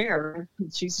in the chair,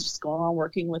 and she's just going on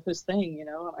working with this thing, and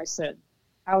I said,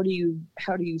 how do you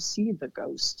see the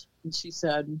ghost? And she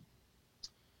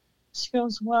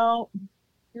goes, well,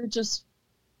 they're just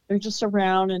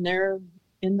around, and they're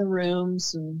in the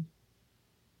rooms, and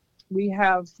we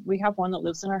have one that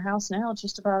lives in our house now.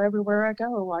 Just about everywhere I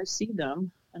go, I see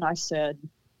them. And I said,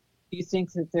 do you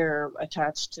think that they're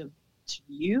attached to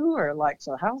you, or like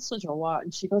to the houses, or what?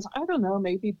 And she goes, I don't know,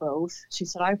 maybe both. She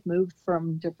said, I've moved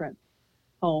from different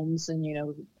homes and,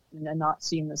 and not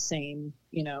seen the same,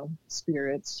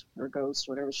 spirits or ghosts,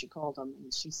 whatever she called them.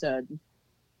 And she said,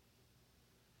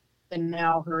 and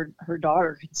now her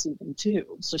daughter can see them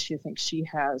too. So she thinks she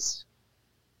has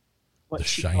what the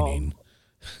she shining.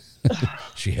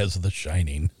 She has the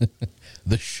shining,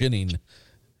 the shinning.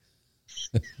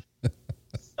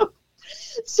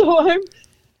 So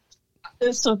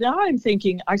now I'm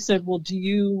thinking, I said, well,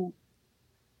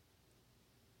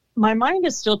 my mind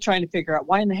is still trying to figure out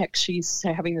why in the heck she's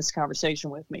having this conversation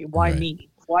with me. Why me?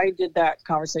 Why did that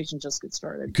conversation just get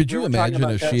started? Could you imagine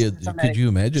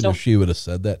if she would have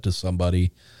said that to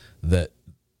somebody that,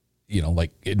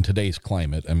 like in today's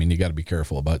climate, I mean, you got to be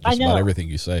careful about just about everything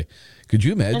you say. Could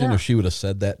you imagine if she would have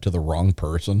said that to the wrong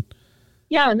person?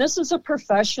 Yeah. And this is a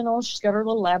professional. She's got her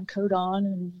little lab coat on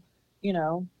and,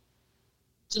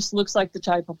 just looks like the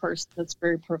type of person that's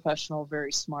very professional,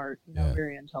 very smart,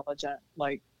 very intelligent,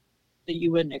 like that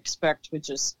you wouldn't expect would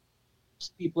just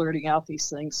be blurting out these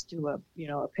things to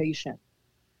a patient.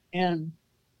 And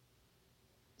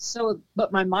so,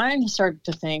 but my mind started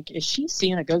to think, is she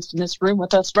seeing a ghost in this room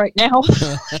with us right now?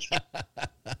 Did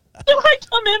I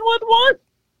come in with one?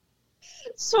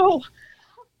 So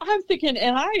I'm thinking,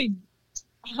 and I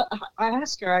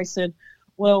asked her, I said,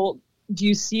 well, do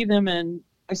you see them in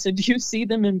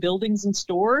buildings and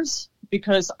stores?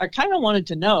 Because I kind of wanted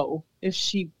to know if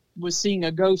she was seeing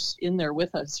a ghost in there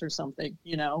with us or something,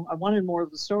 I wanted more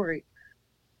of the story.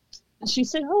 And she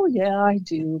said, oh yeah, I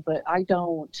do, but I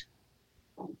don't.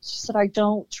 She said, I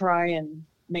don't try and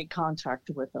make contact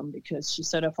with them, because she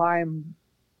said, I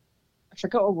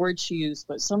forgot what word she used,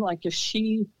 but something like, if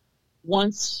she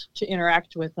wants to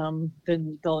interact with them,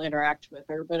 then they'll interact with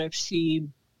her. But if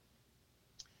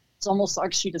it's almost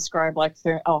like she described, like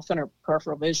they're off in her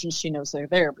peripheral vision, she knows they're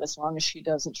there, but as long as she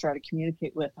doesn't try to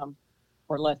communicate with them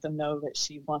or let them know that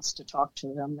she wants to talk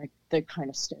to them, they kind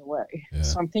of stay away. Yeah.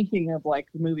 So I'm thinking of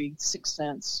like the movie Sixth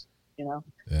Sense, Yeah.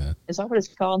 Is that what it's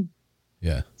called?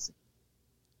 Yeah.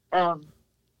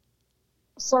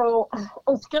 So I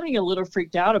was getting a little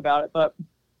freaked out about it, but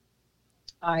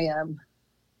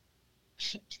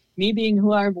me being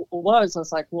who I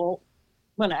was like, well,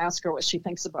 I'm going to ask her what she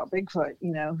thinks about Bigfoot,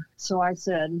 So I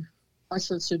said,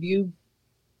 so do you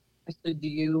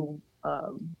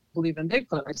believe in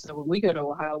Bigfoot? I said, when we go to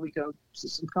Ohio, we go to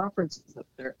some conferences up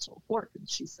there and so forth. And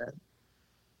she said,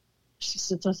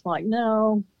 just like,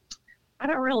 no, I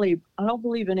don't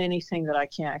believe in anything that I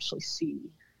can't actually see,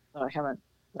 that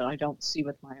I don't see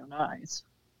with my own eyes.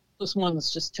 This one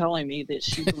was just telling me that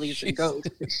she believes in ghosts,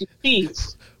 that she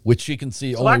sees. Which she can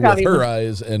see only with her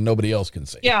eyes and nobody else can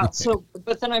see. Yeah,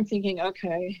 but then I'm thinking,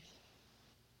 okay,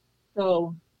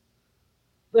 So,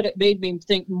 but it made me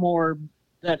think more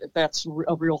that that's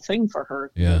a real thing for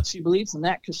her. Yeah. She believes in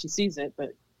that because she sees it.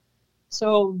 But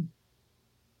so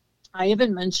I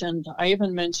even mentioned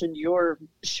your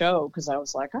show because I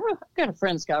was like, oh, I've got a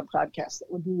friend's got a podcast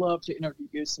that would love to interview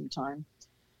you sometime.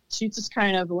 She just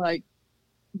kind of like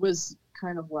was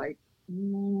kind of like, I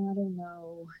don't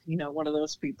know, one of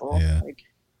those people. Yeah. Like,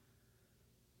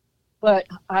 but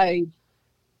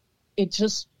it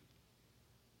just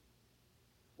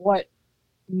what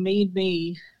made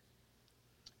me.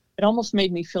 It almost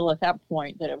made me feel at that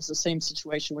point that it was the same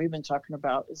situation we've been talking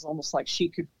about. Is almost like she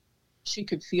could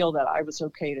feel that I was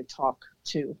okay to talk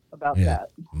to about that.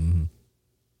 Mm-hmm.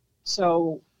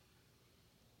 So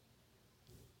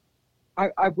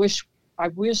I wish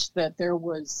that there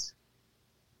was.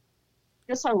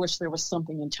 I guess I wish there was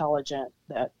something intelligent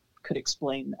that could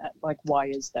explain that. Like, why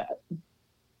is that?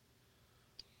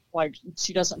 Like,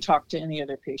 she doesn't talk to any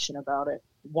other patient about it.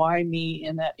 Why me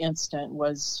in that instant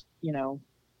was,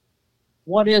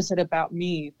 what is it about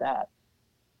me that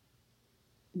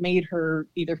made her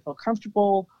either feel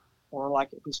comfortable or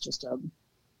like it was just an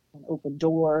open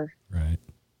door? Right.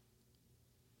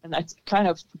 And that's kind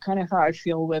of how I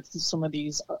feel with some of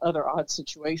these other odd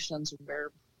situations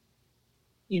where,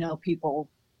 people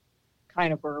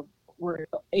kind of were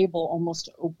able almost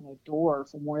to open a door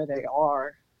from where they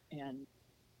are and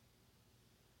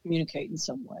communicate in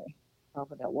some way,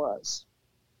 however that was.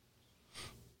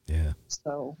 Yeah.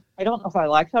 So I don't know if I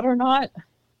like that or not.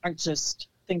 I just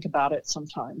think about it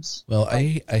sometimes. Well,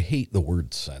 I hate the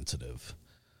word sensitive.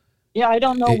 Yeah, I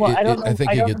don't know what I don't know. I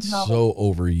think it gets so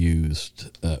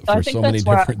overused for so many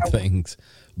different things.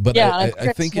 But yeah,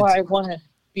 I think why I want to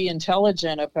be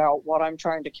intelligent about what I'm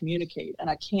trying to communicate, and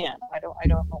I can't. I don't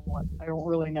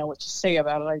really know what to say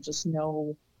about it. I just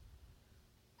know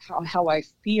how I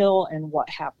feel and what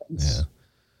happens. Yeah.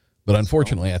 But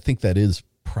unfortunately, I think that is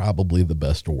probably the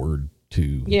best word to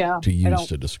use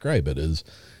to describe it is,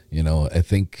 I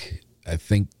think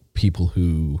people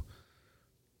who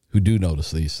do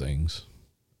notice these things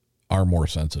are more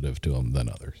sensitive to them than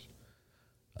others.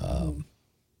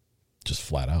 Just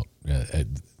flat out,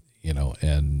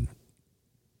 and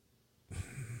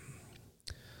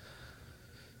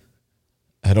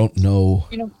I don't know.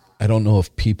 I don't know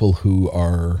if people who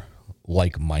are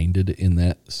like-minded in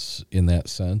that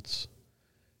sense,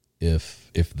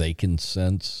 if they can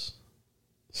sense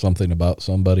something about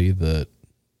somebody that,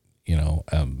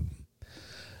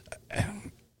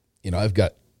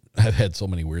 I've had so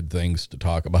many weird things to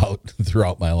talk about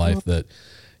throughout my life that,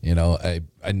 I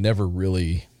never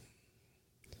really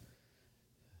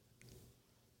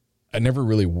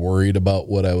worried about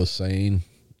what I was saying.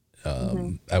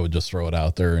 I would just throw it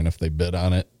out there, and if they bid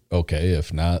on it, okay.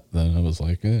 If not, then I was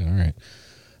like, all right.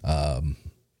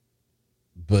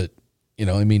 But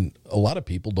a lot of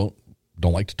people don't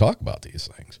like to talk about these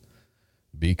things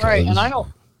because right, and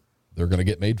they're going to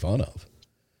get made fun of.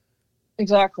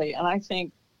 Exactly, and I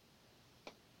think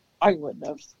I wouldn't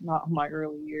have, not in my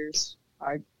early years.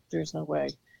 There's no way.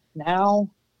 Now,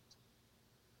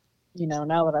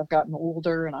 now that I've gotten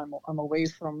older and I'm away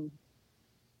from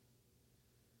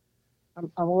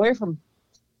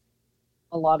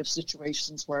a lot of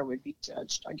situations where I would be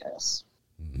judged, I guess.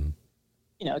 Mm-hmm.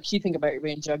 If you think about it,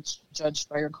 being judged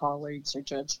by your colleagues or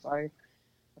judged by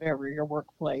whatever, your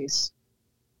workplace,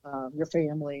 your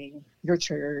family, your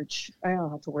church. I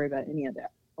don't have to worry about any of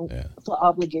that. Yeah. I feel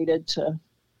obligated to,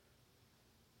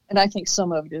 and I think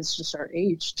some of it is just our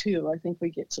age too. I think we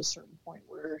get to a certain point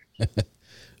where,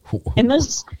 and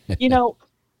this,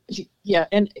 yeah,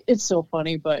 and it's so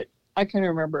funny, but I can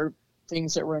remember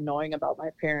things that were annoying about my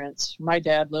parents. My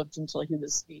dad lived until he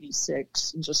was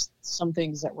 86, and just some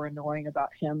things that were annoying about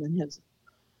him and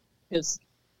his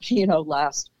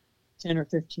last 10 or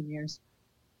 15 years.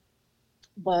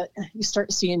 But you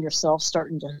start seeing yourself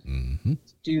starting to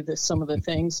do some of the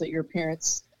things that your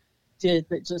parents did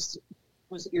that just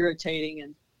was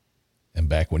irritating. And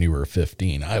back when you were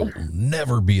 15, I will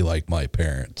never be like my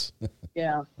parents.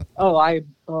 Yeah.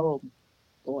 Oh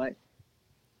boy.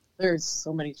 There's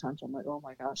so many times I'm like, oh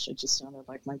my gosh, it just sounded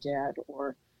like my dad.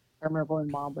 Or I remember when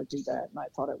Mom would do that, and I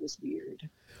thought it was weird.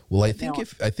 Well, I think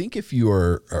if you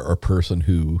are a person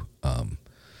who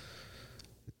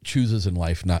chooses in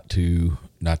life not to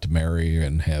marry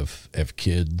and have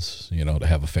kids, to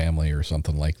have a family or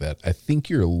something like that, I think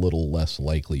you're a little less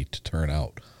likely to turn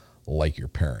out like your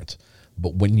parents.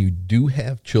 But when you do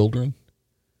have children,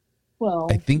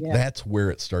 I think that's where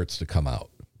it starts to come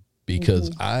out.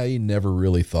 Because I never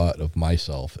really thought of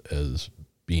myself as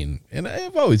being, and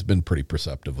I've always been pretty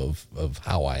perceptive of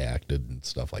how I acted and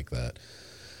stuff like that.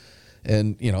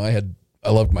 And, I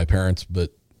I loved my parents,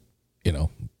 but, you know,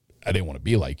 I didn't want to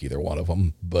be like either one of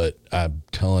them. But I'm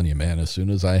telling you, man, as soon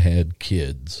as I had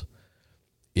kids,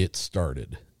 it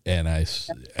started. And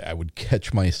I would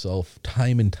catch myself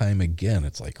time and time again.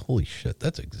 It's like, holy shit,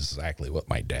 that's exactly what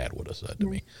my dad would have said to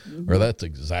me. Or that's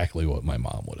exactly what my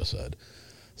mom would have said.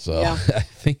 So yeah.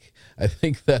 I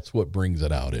think that's what brings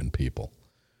it out in people.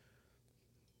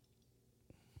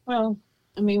 Well,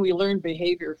 I mean, we learn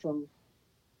behavior from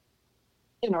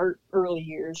in our early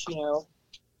years, you know.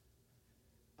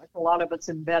 Like a lot of it's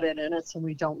embedded in us and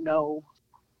we don't know.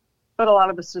 But a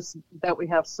lot of it's just that we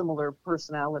have similar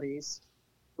personalities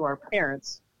to our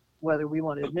parents, whether we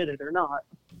want to admit it or not.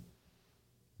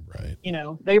 Right. You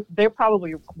know, they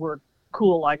probably were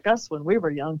cool like us when we were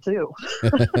young too.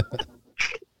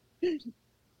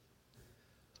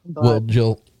 Well,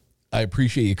 Jill, I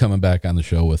appreciate you coming back on the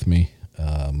show with me.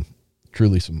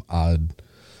 Truly some odd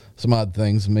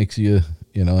things makes you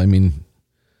know, I mean,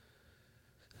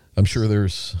 I'm sure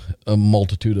there's a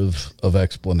multitude of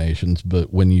explanations,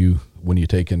 but when you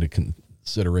take into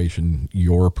consideration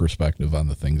your perspective on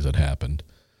the things that happened,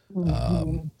 you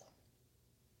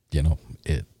know,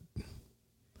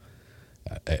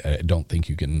 I don't think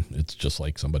you can, it's just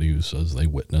like somebody who says they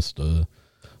witnessed a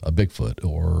Bigfoot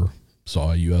or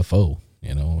saw a UFO.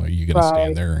 You know, are you going to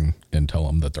stand there and tell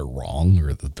them that they're wrong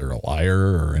or that they're a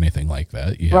liar or anything like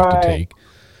that? You have to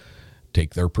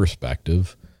take their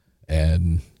perspective.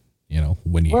 And, you know,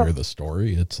 when you hear the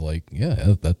story, it's like,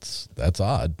 yeah, that's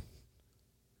odd.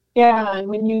 Yeah, and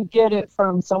when you get it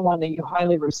from someone that you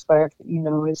highly respect, you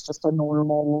know, is just a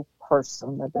normal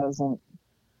person that doesn't,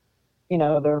 you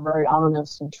know, they're very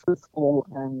honest and truthful,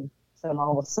 and then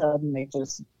all of a sudden they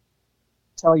just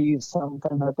tell you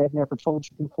something that they've never told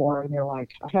you before, and you're like,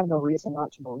 I have no reason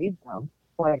not to believe them.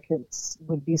 Like, it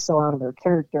would be so out of their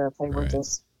character if they were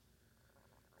just,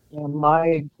 you know,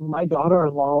 my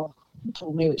daughter-in-law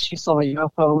told me that she saw a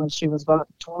UFO when she was about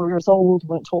 12 years old,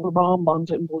 went and told her mom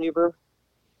didn't believe her,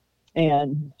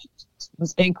 and it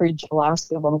was Anchorage,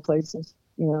 Alaska, of all places,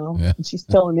 you know, and she's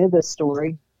telling me this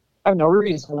story. I have no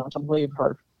reason not to believe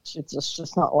her. It's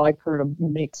just not like her to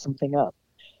make something up.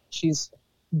 She's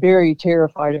very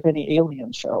terrified of any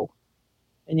alien show.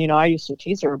 And, you know, I used to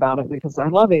tease her about it because I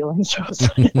love alien shows.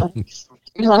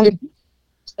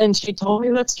 And she told me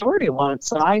that story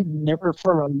once, and I never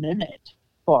for a minute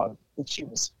thought that she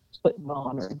was putting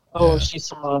on her. Oh, she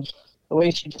saw the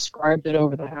way she described it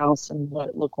over the house and what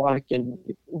it looked like, and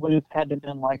it would have had to have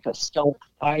been like a stealth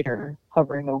fighter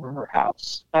hovering over her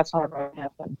house. That's not going to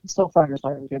happen. Stealth fighters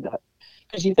aren't going to do that.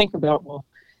 Because you think about, well,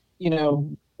 you know,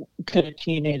 could a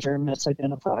teenager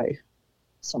misidentify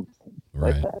something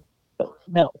like that? But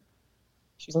no.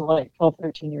 She's like 12,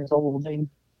 13 years old. They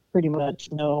pretty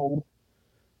much know.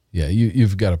 Yeah,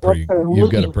 you've got a pretty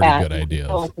good idea.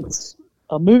 If it's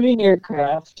a moving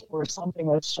aircraft or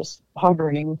something that's just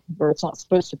hovering where it's not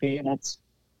supposed to be, and it's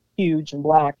huge and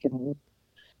black, and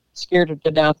scared her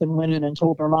to death, and went in and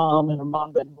told her mom, and her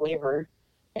mom didn't believe her.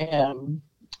 And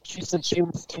she said she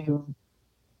was too,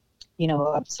 you know,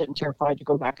 upset and terrified to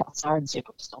go back outside and see if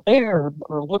it was still there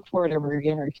or look for it ever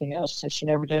again or anything else. So she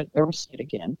never did ever see it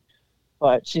again.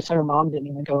 But she said her mom didn't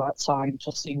even go outside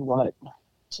to see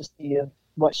if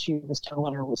what she was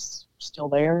telling her was still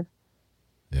there.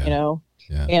 Yeah. You know?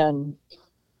 Yeah. And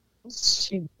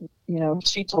she, you know,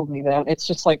 she told me that. It's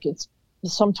just like, it's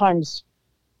sometimes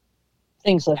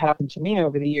things that happened to me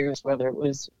over the years, whether it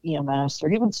was EMS or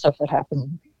even stuff that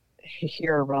happened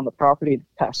here around the property the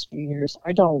past few years,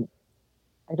 I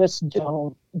just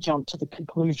don't jump to the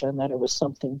conclusion that it was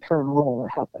something paranormal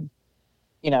that happened.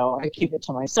 You know, I keep it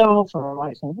to myself, or I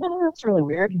might think, that's really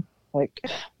weird. Like,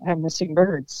 I have missing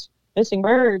birds.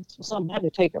 Something had to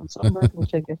take them. Some bird will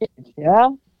take a hit. Yeah,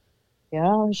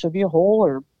 there should be a hole,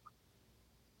 or,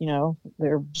 you know,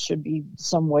 there should be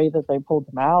some way that they pulled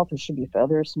them out. There should be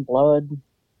feathers, some blood.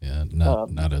 Yeah,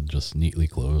 not a just neatly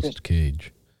closed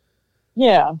cage.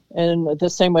 Yeah, and the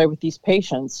same way with these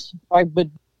patients.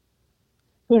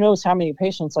 Who knows how many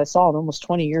patients I saw in almost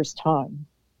 20 years' time.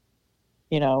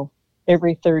 You know,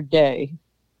 every third day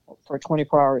for a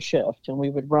 24-hour shift, and we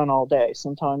would run all day.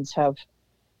 Sometimes have,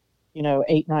 you know,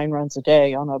 8-9 runs a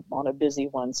day on a busy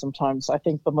one. Sometimes I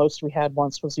think the most we had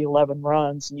once was 11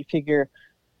 runs, and you figure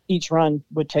each run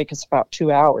would take us about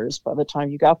 2 hours. By the time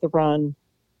you got the run,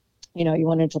 you know, you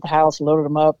went into the house, loaded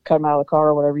them up, cut them out of the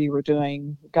car, whatever you were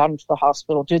doing, got them to the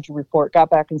hospital, did your report, got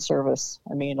back in service.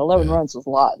 I mean, 11 runs is a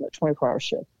lot in a 24-hour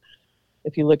shift.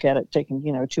 If you look at it taking,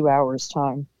 you know, 2 hours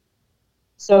time.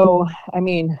 So, I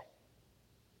mean,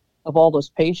 of all those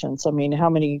patients, I mean, how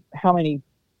many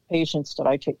patients did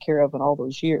I take care of in all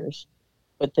those years?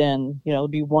 But then, it'll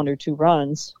be 1 or 2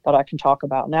 runs that I can talk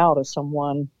about now to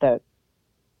someone that,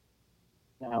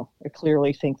 I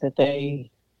clearly think that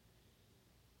they,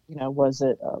 was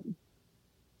it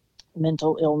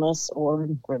mental illness or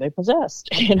were they possessed?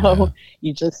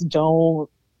 You just don't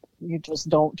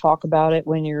talk about it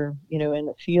when you're, in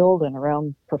the field and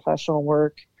around professional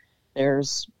work.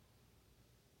 There's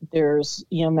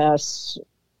EMS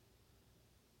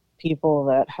people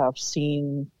that have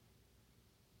seen,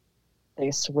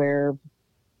 they swear,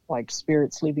 like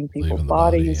spirits leaving people's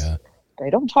bodies. They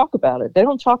don't talk about it. They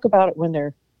don't talk about it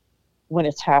when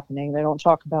it's happening. They don't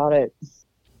talk about it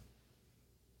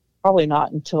probably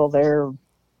not until they're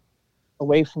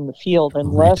away from the field,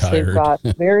 unless Retired. they've got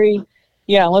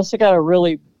unless they got a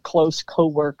really close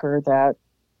coworker that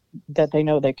they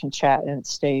know they can chat and it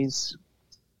stays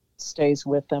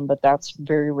with them. But that's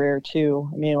very rare too.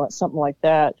 I mean, something like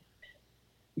that,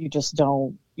 you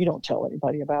don't tell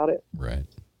anybody about it. Right.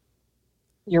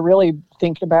 You're really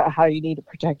thinking about how you need to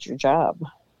protect your job.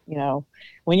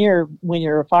 When you're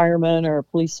a fireman or a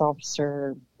police officer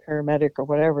or paramedic or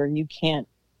whatever, you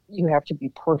have to be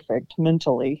perfect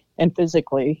mentally and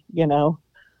physically,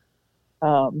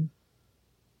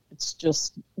 it's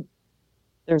just,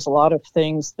 there's a lot of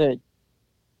things that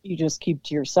you just keep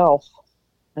to yourself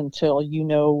until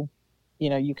you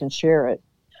can share it.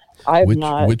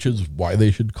 Which is why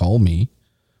they should call me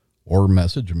or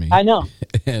message me. I know.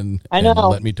 and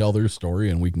let me tell their story,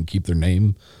 and we can keep their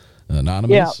name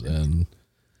anonymous. Yeah. And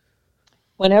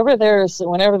whenever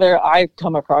I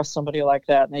come across somebody like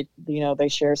that and they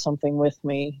share something with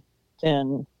me,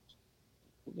 then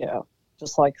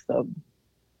just like the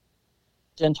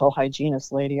dental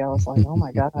hygienist lady, I was like, oh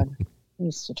my God, I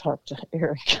used to talk to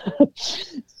Eric.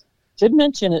 Did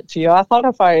mention it to you. I thought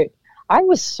I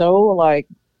was so like,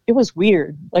 it was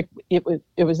weird. Like it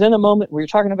was in a moment we were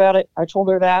talking about it. I told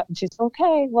her that, and she's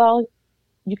okay. Well,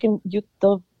 you can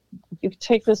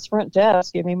take this front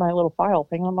desk, give me my little file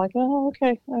thing. I'm like, oh,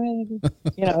 okay. I mean,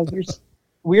 you're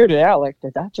weirded out. Like,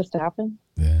 did that just happen?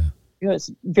 Yeah.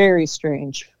 It's very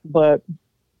strange, but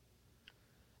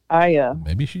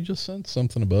maybe she just sensed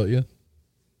something about you.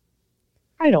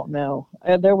 I don't know.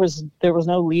 There was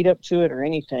no lead up to it or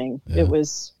anything. Yeah.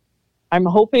 I'm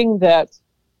hoping that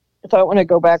if I want to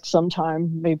go back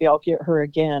sometime, maybe I'll get her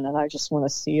again, and I just want to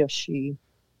see if she,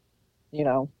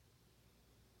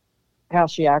 how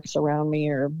she acts around me,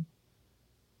 or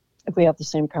if we have the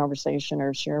same conversation,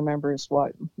 or if she remembers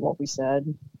what we said.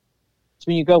 So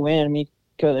when you go in, you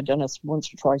go to the dentist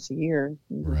once or twice a year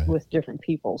with different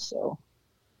people. So,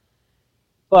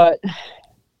 but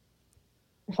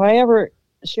if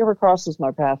she ever crosses my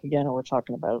path again, and we're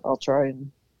talking about it, I'll try,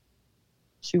 and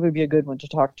she would be a good one to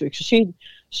talk to.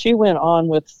 She went on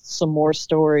with some more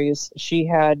stories. She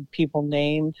had people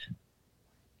named.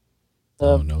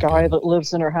 The guy that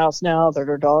lives in her house now that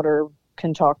her daughter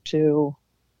can talk to.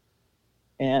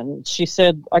 And she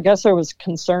said, I guess there was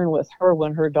concern with her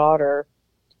when her daughter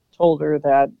told her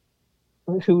that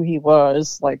who he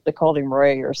was, like they called him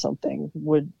Ray or something,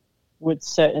 would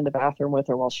sit in the bathroom with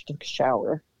her while she took a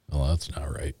shower. Oh, that's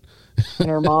not right. And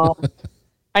her mom,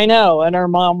 I know. And her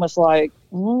mom was like,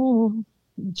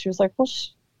 she was like, well,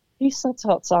 he sits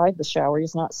outside the shower.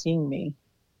 He's not seeing me,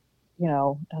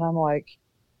 and I'm like,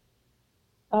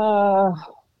 I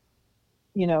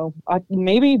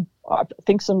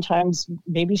think sometimes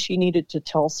maybe she needed to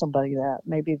tell somebody that.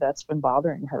 Maybe that's been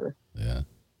bothering her. Yeah.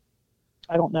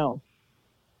 I don't know.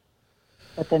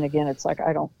 But then again, it's like,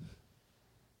 I don't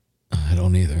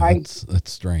either.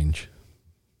 That's strange.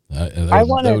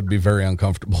 That would be very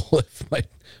uncomfortable if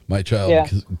my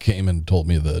child came and told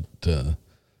me that.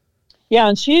 Yeah.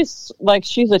 And she's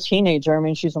a teenager. I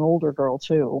mean, she's an older girl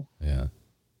too. Yeah.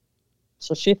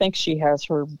 So she thinks she has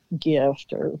her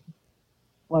gift, or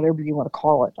whatever you want to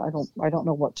call it. I don't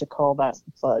know what to call that,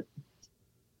 but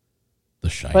the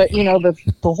shiny. But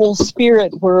the whole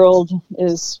spirit world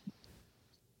is,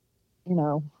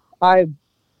 I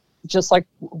just like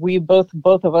we both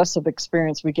of us have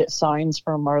experienced. We get signs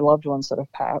from our loved ones that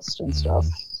have passed and stuff.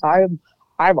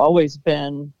 I've always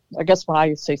been. I guess when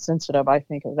I say sensitive, I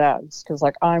think of that. It's because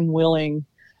like I'm willing.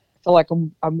 I feel like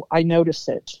I notice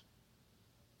it.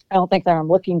 I don't think that I'm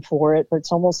looking for it, but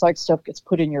it's almost like stuff gets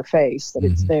put in your face that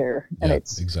it's there, and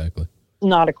it's exactly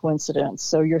not a coincidence.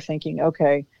 So you're thinking,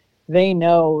 okay, they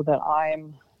know that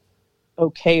I'm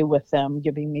okay with them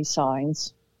giving me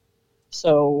signs.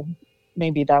 So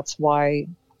maybe that's why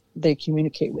they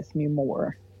communicate with me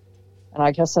more. And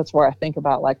I guess that's where I think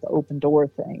about like the open door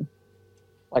thing,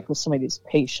 like with some of these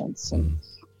patients and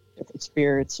different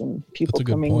spirits and people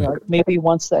coming. Like maybe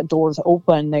once that door's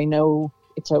open, they know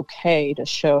it's okay to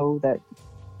show that,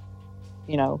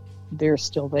 they're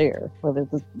still there, whether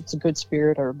it's a good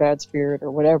spirit or a bad spirit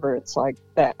or whatever. It's like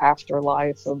that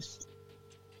afterlife of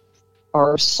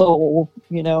our soul,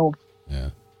 Yeah.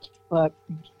 But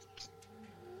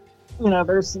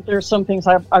there's some things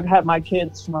I've had my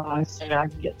kids, when I say I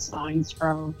can get signs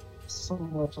from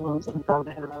some of those, and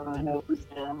I know it was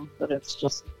them, but it's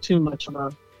just too much of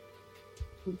a,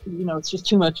 it's just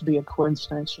too much to be a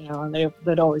coincidence, and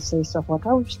they'd always say stuff like,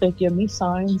 I wish they'd give me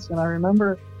signs. And I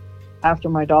remember after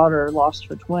my daughter lost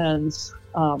her twins,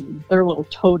 their little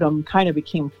totem kind of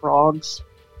became frogs.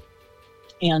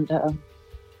 And,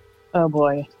 oh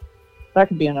boy, that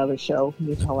could be another show,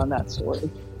 me telling that story.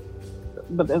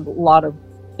 But there's a lot of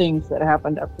things that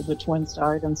happened after the twins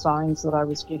died and signs that I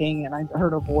was getting, and I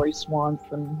heard a voice once,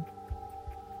 and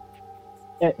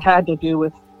it had to do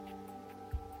with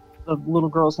the little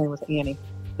girl's name was Annie.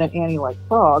 That Annie liked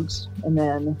frogs, and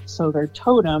then so their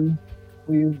totem,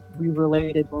 we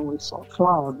related when we saw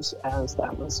frogs as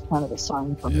that was kind of a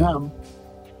sign from them.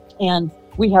 And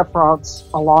we have frogs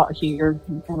a lot here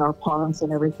in our ponds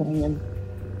and everything.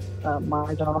 And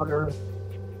my daughter,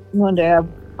 one day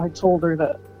I told her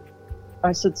that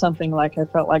I said something like I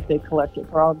felt like they collected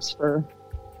frogs for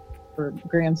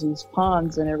Gramsci's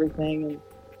ponds and everything, and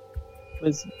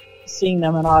was seeing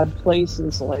them in odd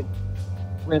places, like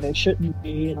where they shouldn't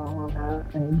be and all of that.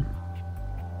 And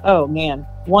oh man,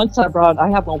 once I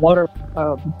have a water,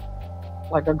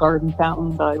 like a garden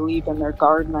fountain that I leave in their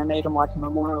garden. I made them like a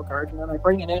memorial garden, and I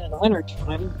bring it in the winter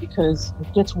time because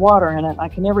it gets water in it. I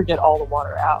can never get all the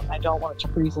water out, and I don't want it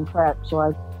to freeze and crack. So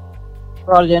I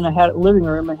brought it in. I had it in the living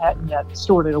room. I hadn't yet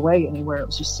stored it away anywhere. It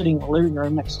was just sitting in the living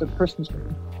room next to the Christmas tree.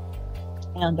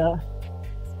 And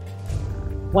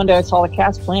one day I saw the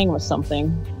cats playing with something,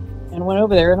 and went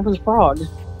over there, and it was a frog.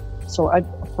 So a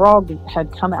frog had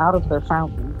come out of their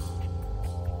fountain.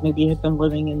 Maybe it had been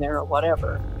living in there or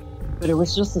whatever. But it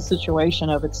was just a situation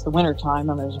of it's the winter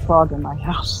time and there's a frog in my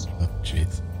house. Oh,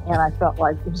 jeez. And I felt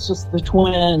like it was just the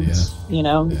twins, came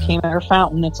out of their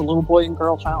fountain. It's a little boy and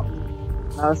girl fountain.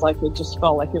 And I was like, it just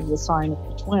felt like it was a sign of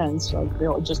the twins. So they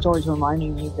were just always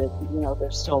reminding me that, they're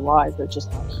still alive. They're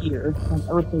just not here in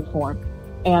earthly form.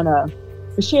 And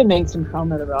but she had made some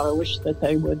comment about, I wish that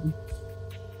they would,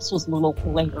 this was a little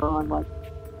later on, like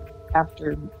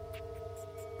after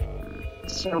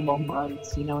several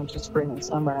months, in just spring and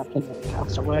summer after they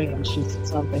passed away, and she said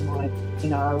something like,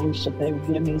 I wish that they would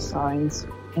give me signs.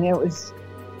 And it was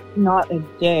not a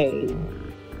day,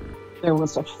 there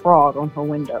was a frog on her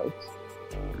window.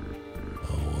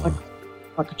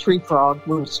 Like a tree frog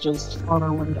was just on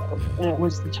her window. And it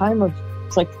was the time of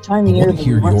year that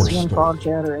you weren't seeing frogs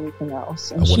yet or anything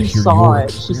else. And she saw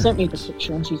it. She sent me the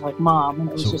picture, and she's like, Mom, and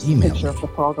it was just a picture of the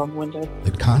frog on the window.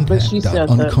 But she said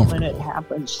that when it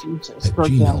happened, she just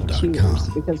broke down in tears,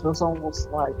 because it was almost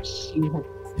like she had.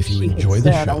 If you enjoy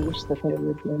the show, I wish that they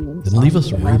would then leave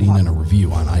us a rating and a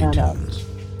review on iTunes.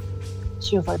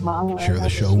 She was like, Mom, share the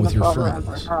show with your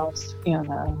friends.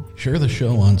 Share the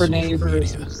show on social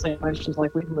media. She's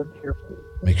like, we've lived here for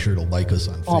make sure to like us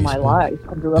on all Facebook. My life.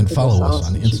 I grew up and follow us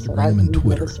on Instagram and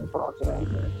Twitter.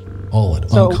 All at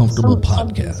Uncomfortable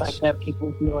Podcast. Like that,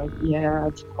 people be like, yeah,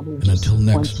 it's probably and until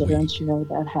next week,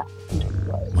 that happened.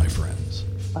 Right. My friends,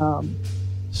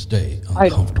 stay uncomfortable. I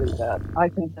don't do that. I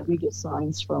think that we get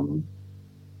signs from.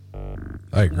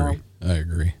 I agree. I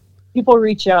agree. People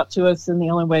reach out to us in the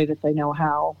only way that they know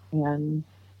how, and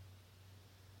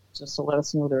just to let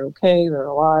us know they're okay, they're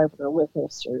alive, they're with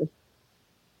us, or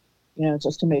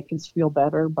just to make us feel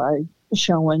better by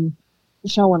showing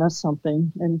us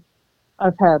something. And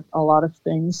I've had a lot of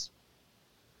things.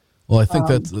 Well, I think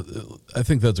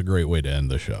that's a great way to end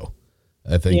the show.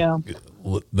 I think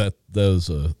that's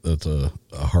a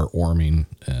heartwarming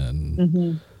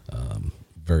and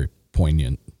very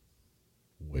poignant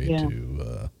way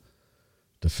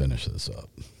to finish this up.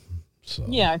 So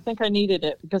yeah, I think I needed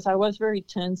it because I was very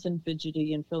tense and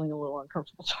fidgety and feeling a little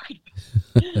uncomfortable talking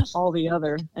about all the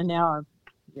other. And now,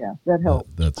 that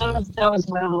helped. That was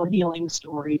my little healing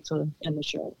story to end the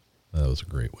show. That was a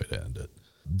great way to end it.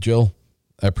 Jill,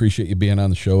 I appreciate you being on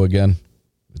the show again.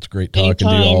 It's great talking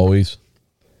to you always.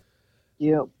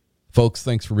 Yep. Folks,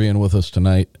 thanks for being with us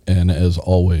tonight. And as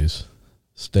always,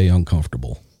 stay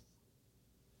uncomfortable.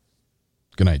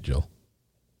 Good night, Jill.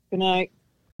 Good night.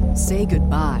 Say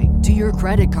goodbye to your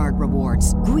credit card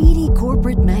rewards. Greedy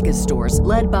corporate mega stores,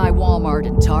 led by Walmart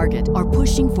and Target, are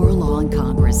pushing for a law in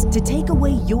Congress to take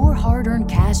away your hard-earned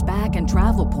cash back and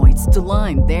travel points to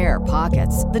line their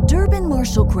pockets. The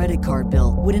Durbin-Marshall credit card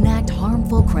bill would enact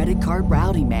harmful credit card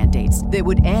routing mandates that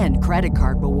would end credit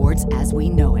card rewards as we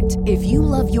know it. If you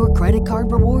love your credit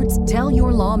card rewards, tell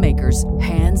your lawmakers,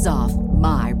 hands off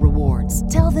My Rewards.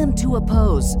 Tell them to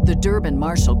oppose the Durbin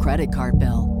Marshall credit card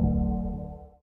bill.